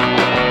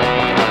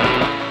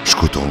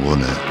 Escutam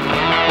Luna.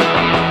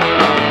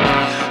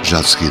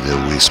 Já de seguida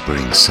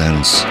Whispering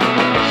Sands.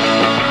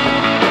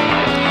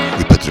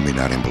 E para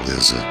terminar em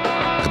beleza,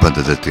 a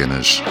banda de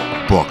Atenas,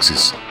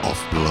 Boxes of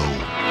Blow.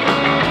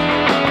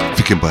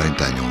 Fiquem bem,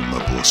 tenham uma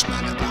boa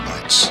semana, boa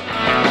noite.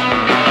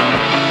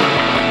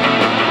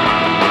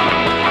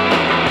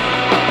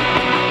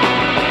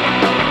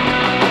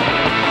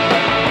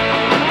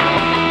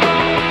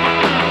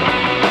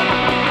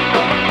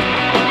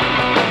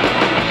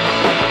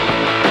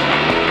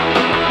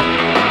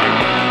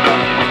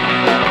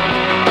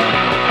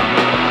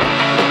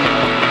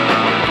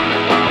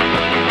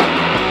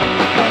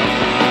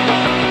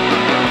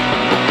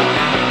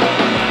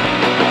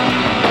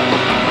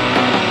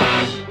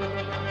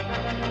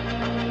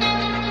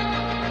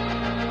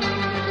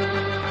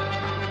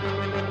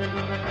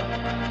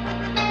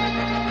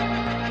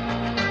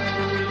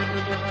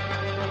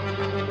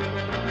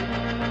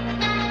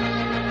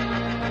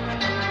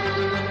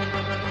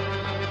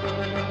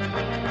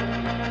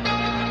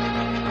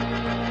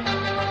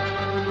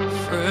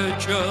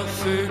 Fragile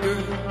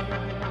figure,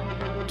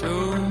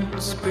 don't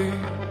speak.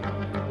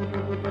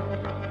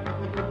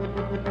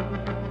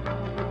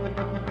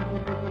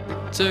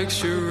 The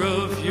texture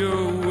of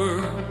your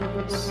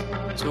words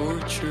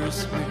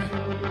tortures me.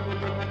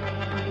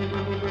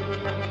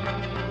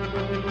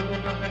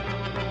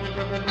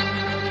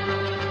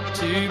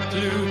 Deep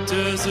blue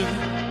desert,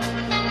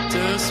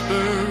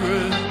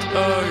 desperate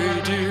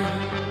idea.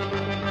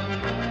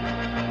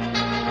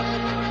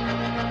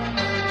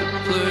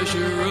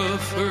 Pleasure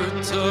of her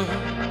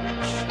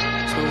touch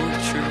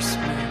tortures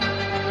me.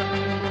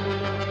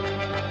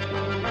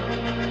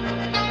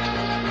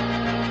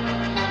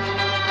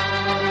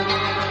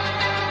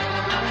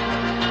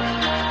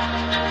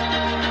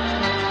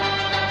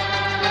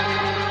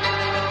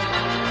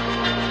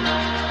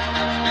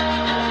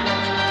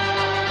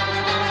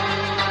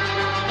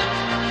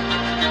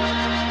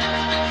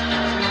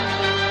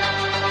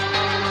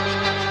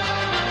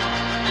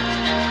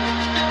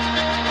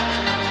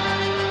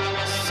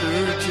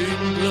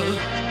 Surging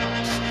blood,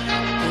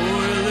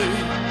 boiling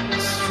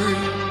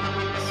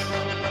streets.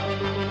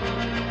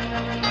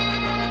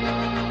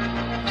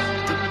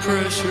 The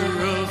pressure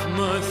of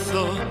my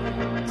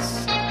thoughts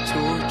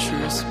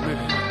tortures me.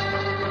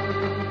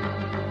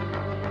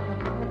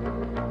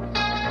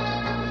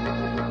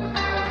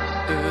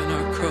 And I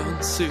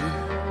can't see,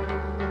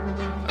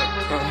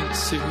 I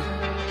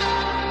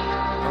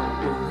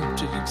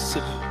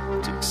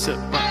won't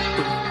accept my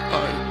own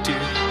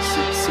ideas.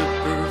 It's a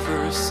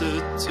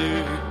perversity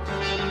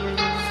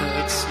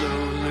that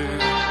slowly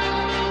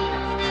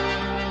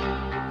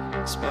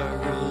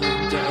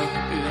spiraling down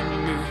in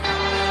me.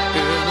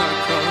 And I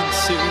can't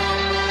see,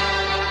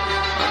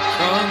 I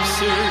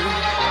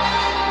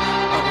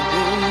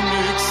won't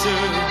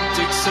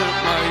accept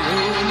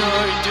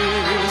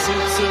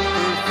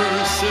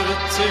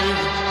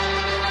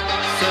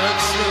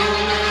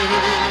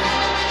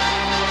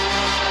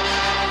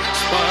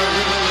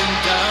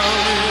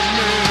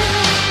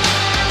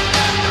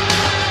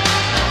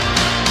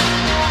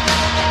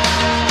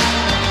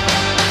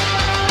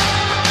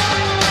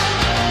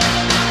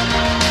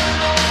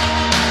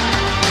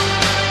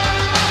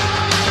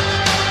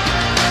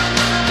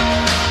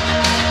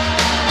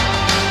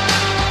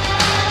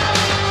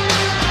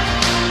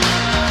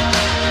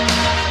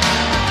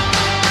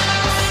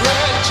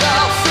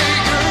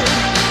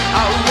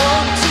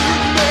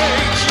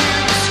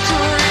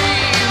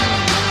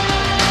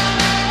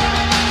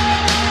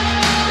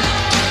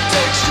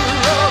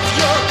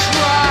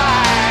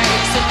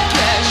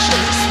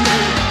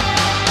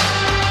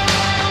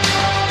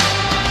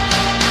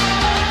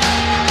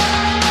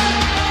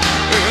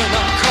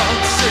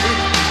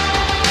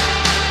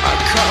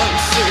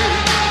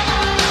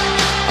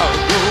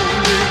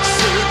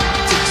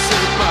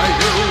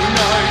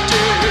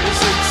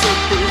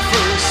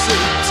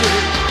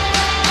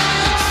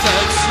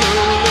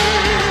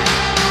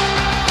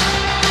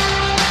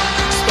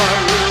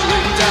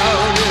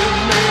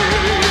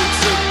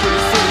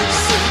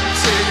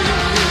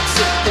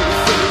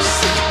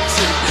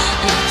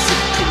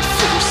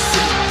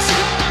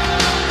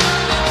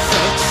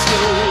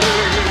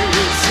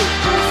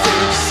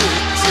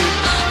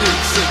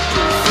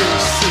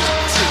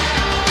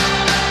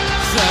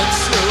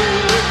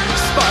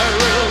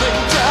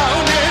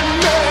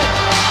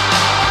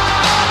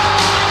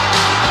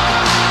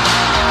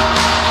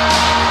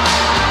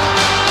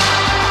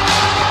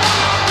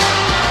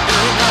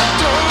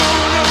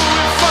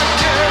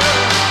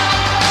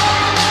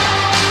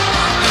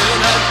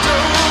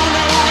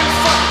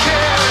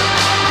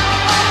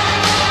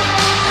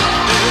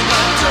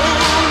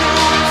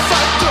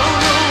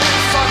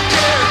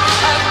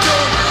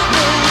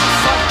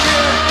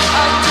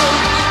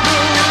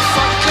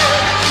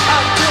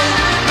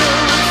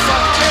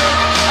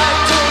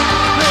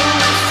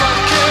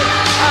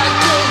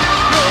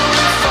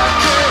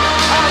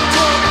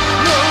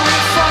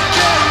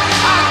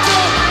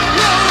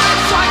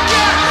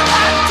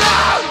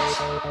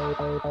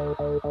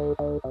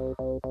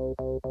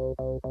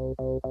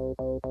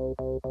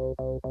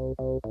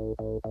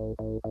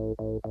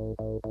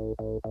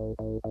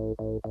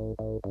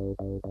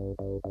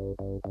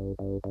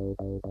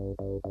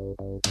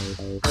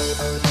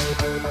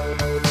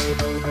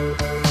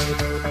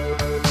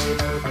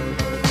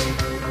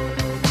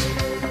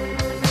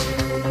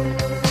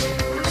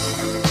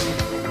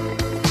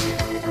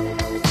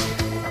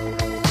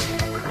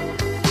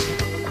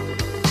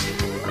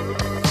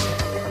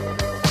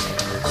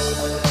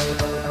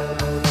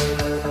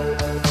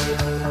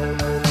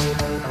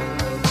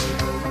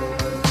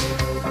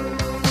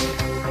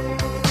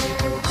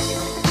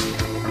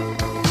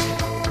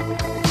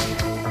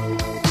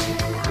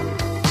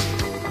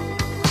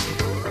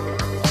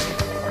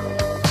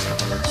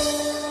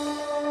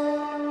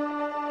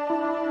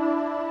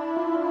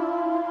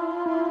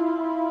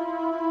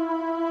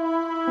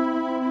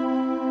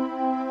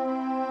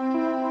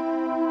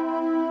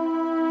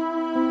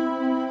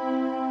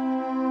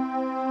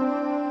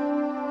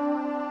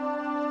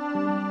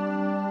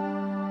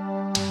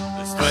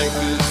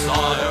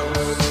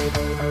desires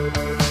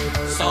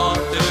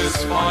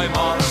satisfy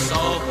my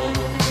soul.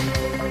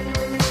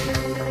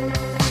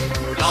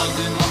 Land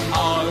in my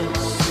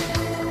eyes,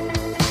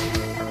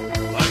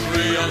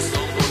 angry as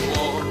on the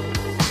wall.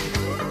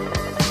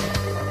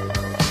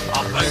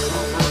 I beg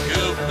for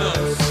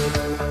forgiveness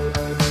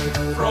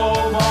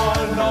from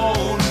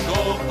unknown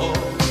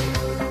God.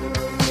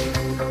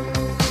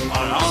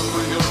 I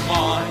hunger your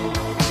mind,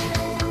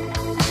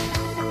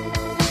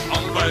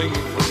 I'm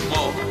begging for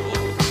more.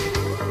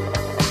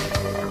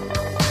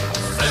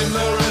 Send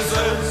me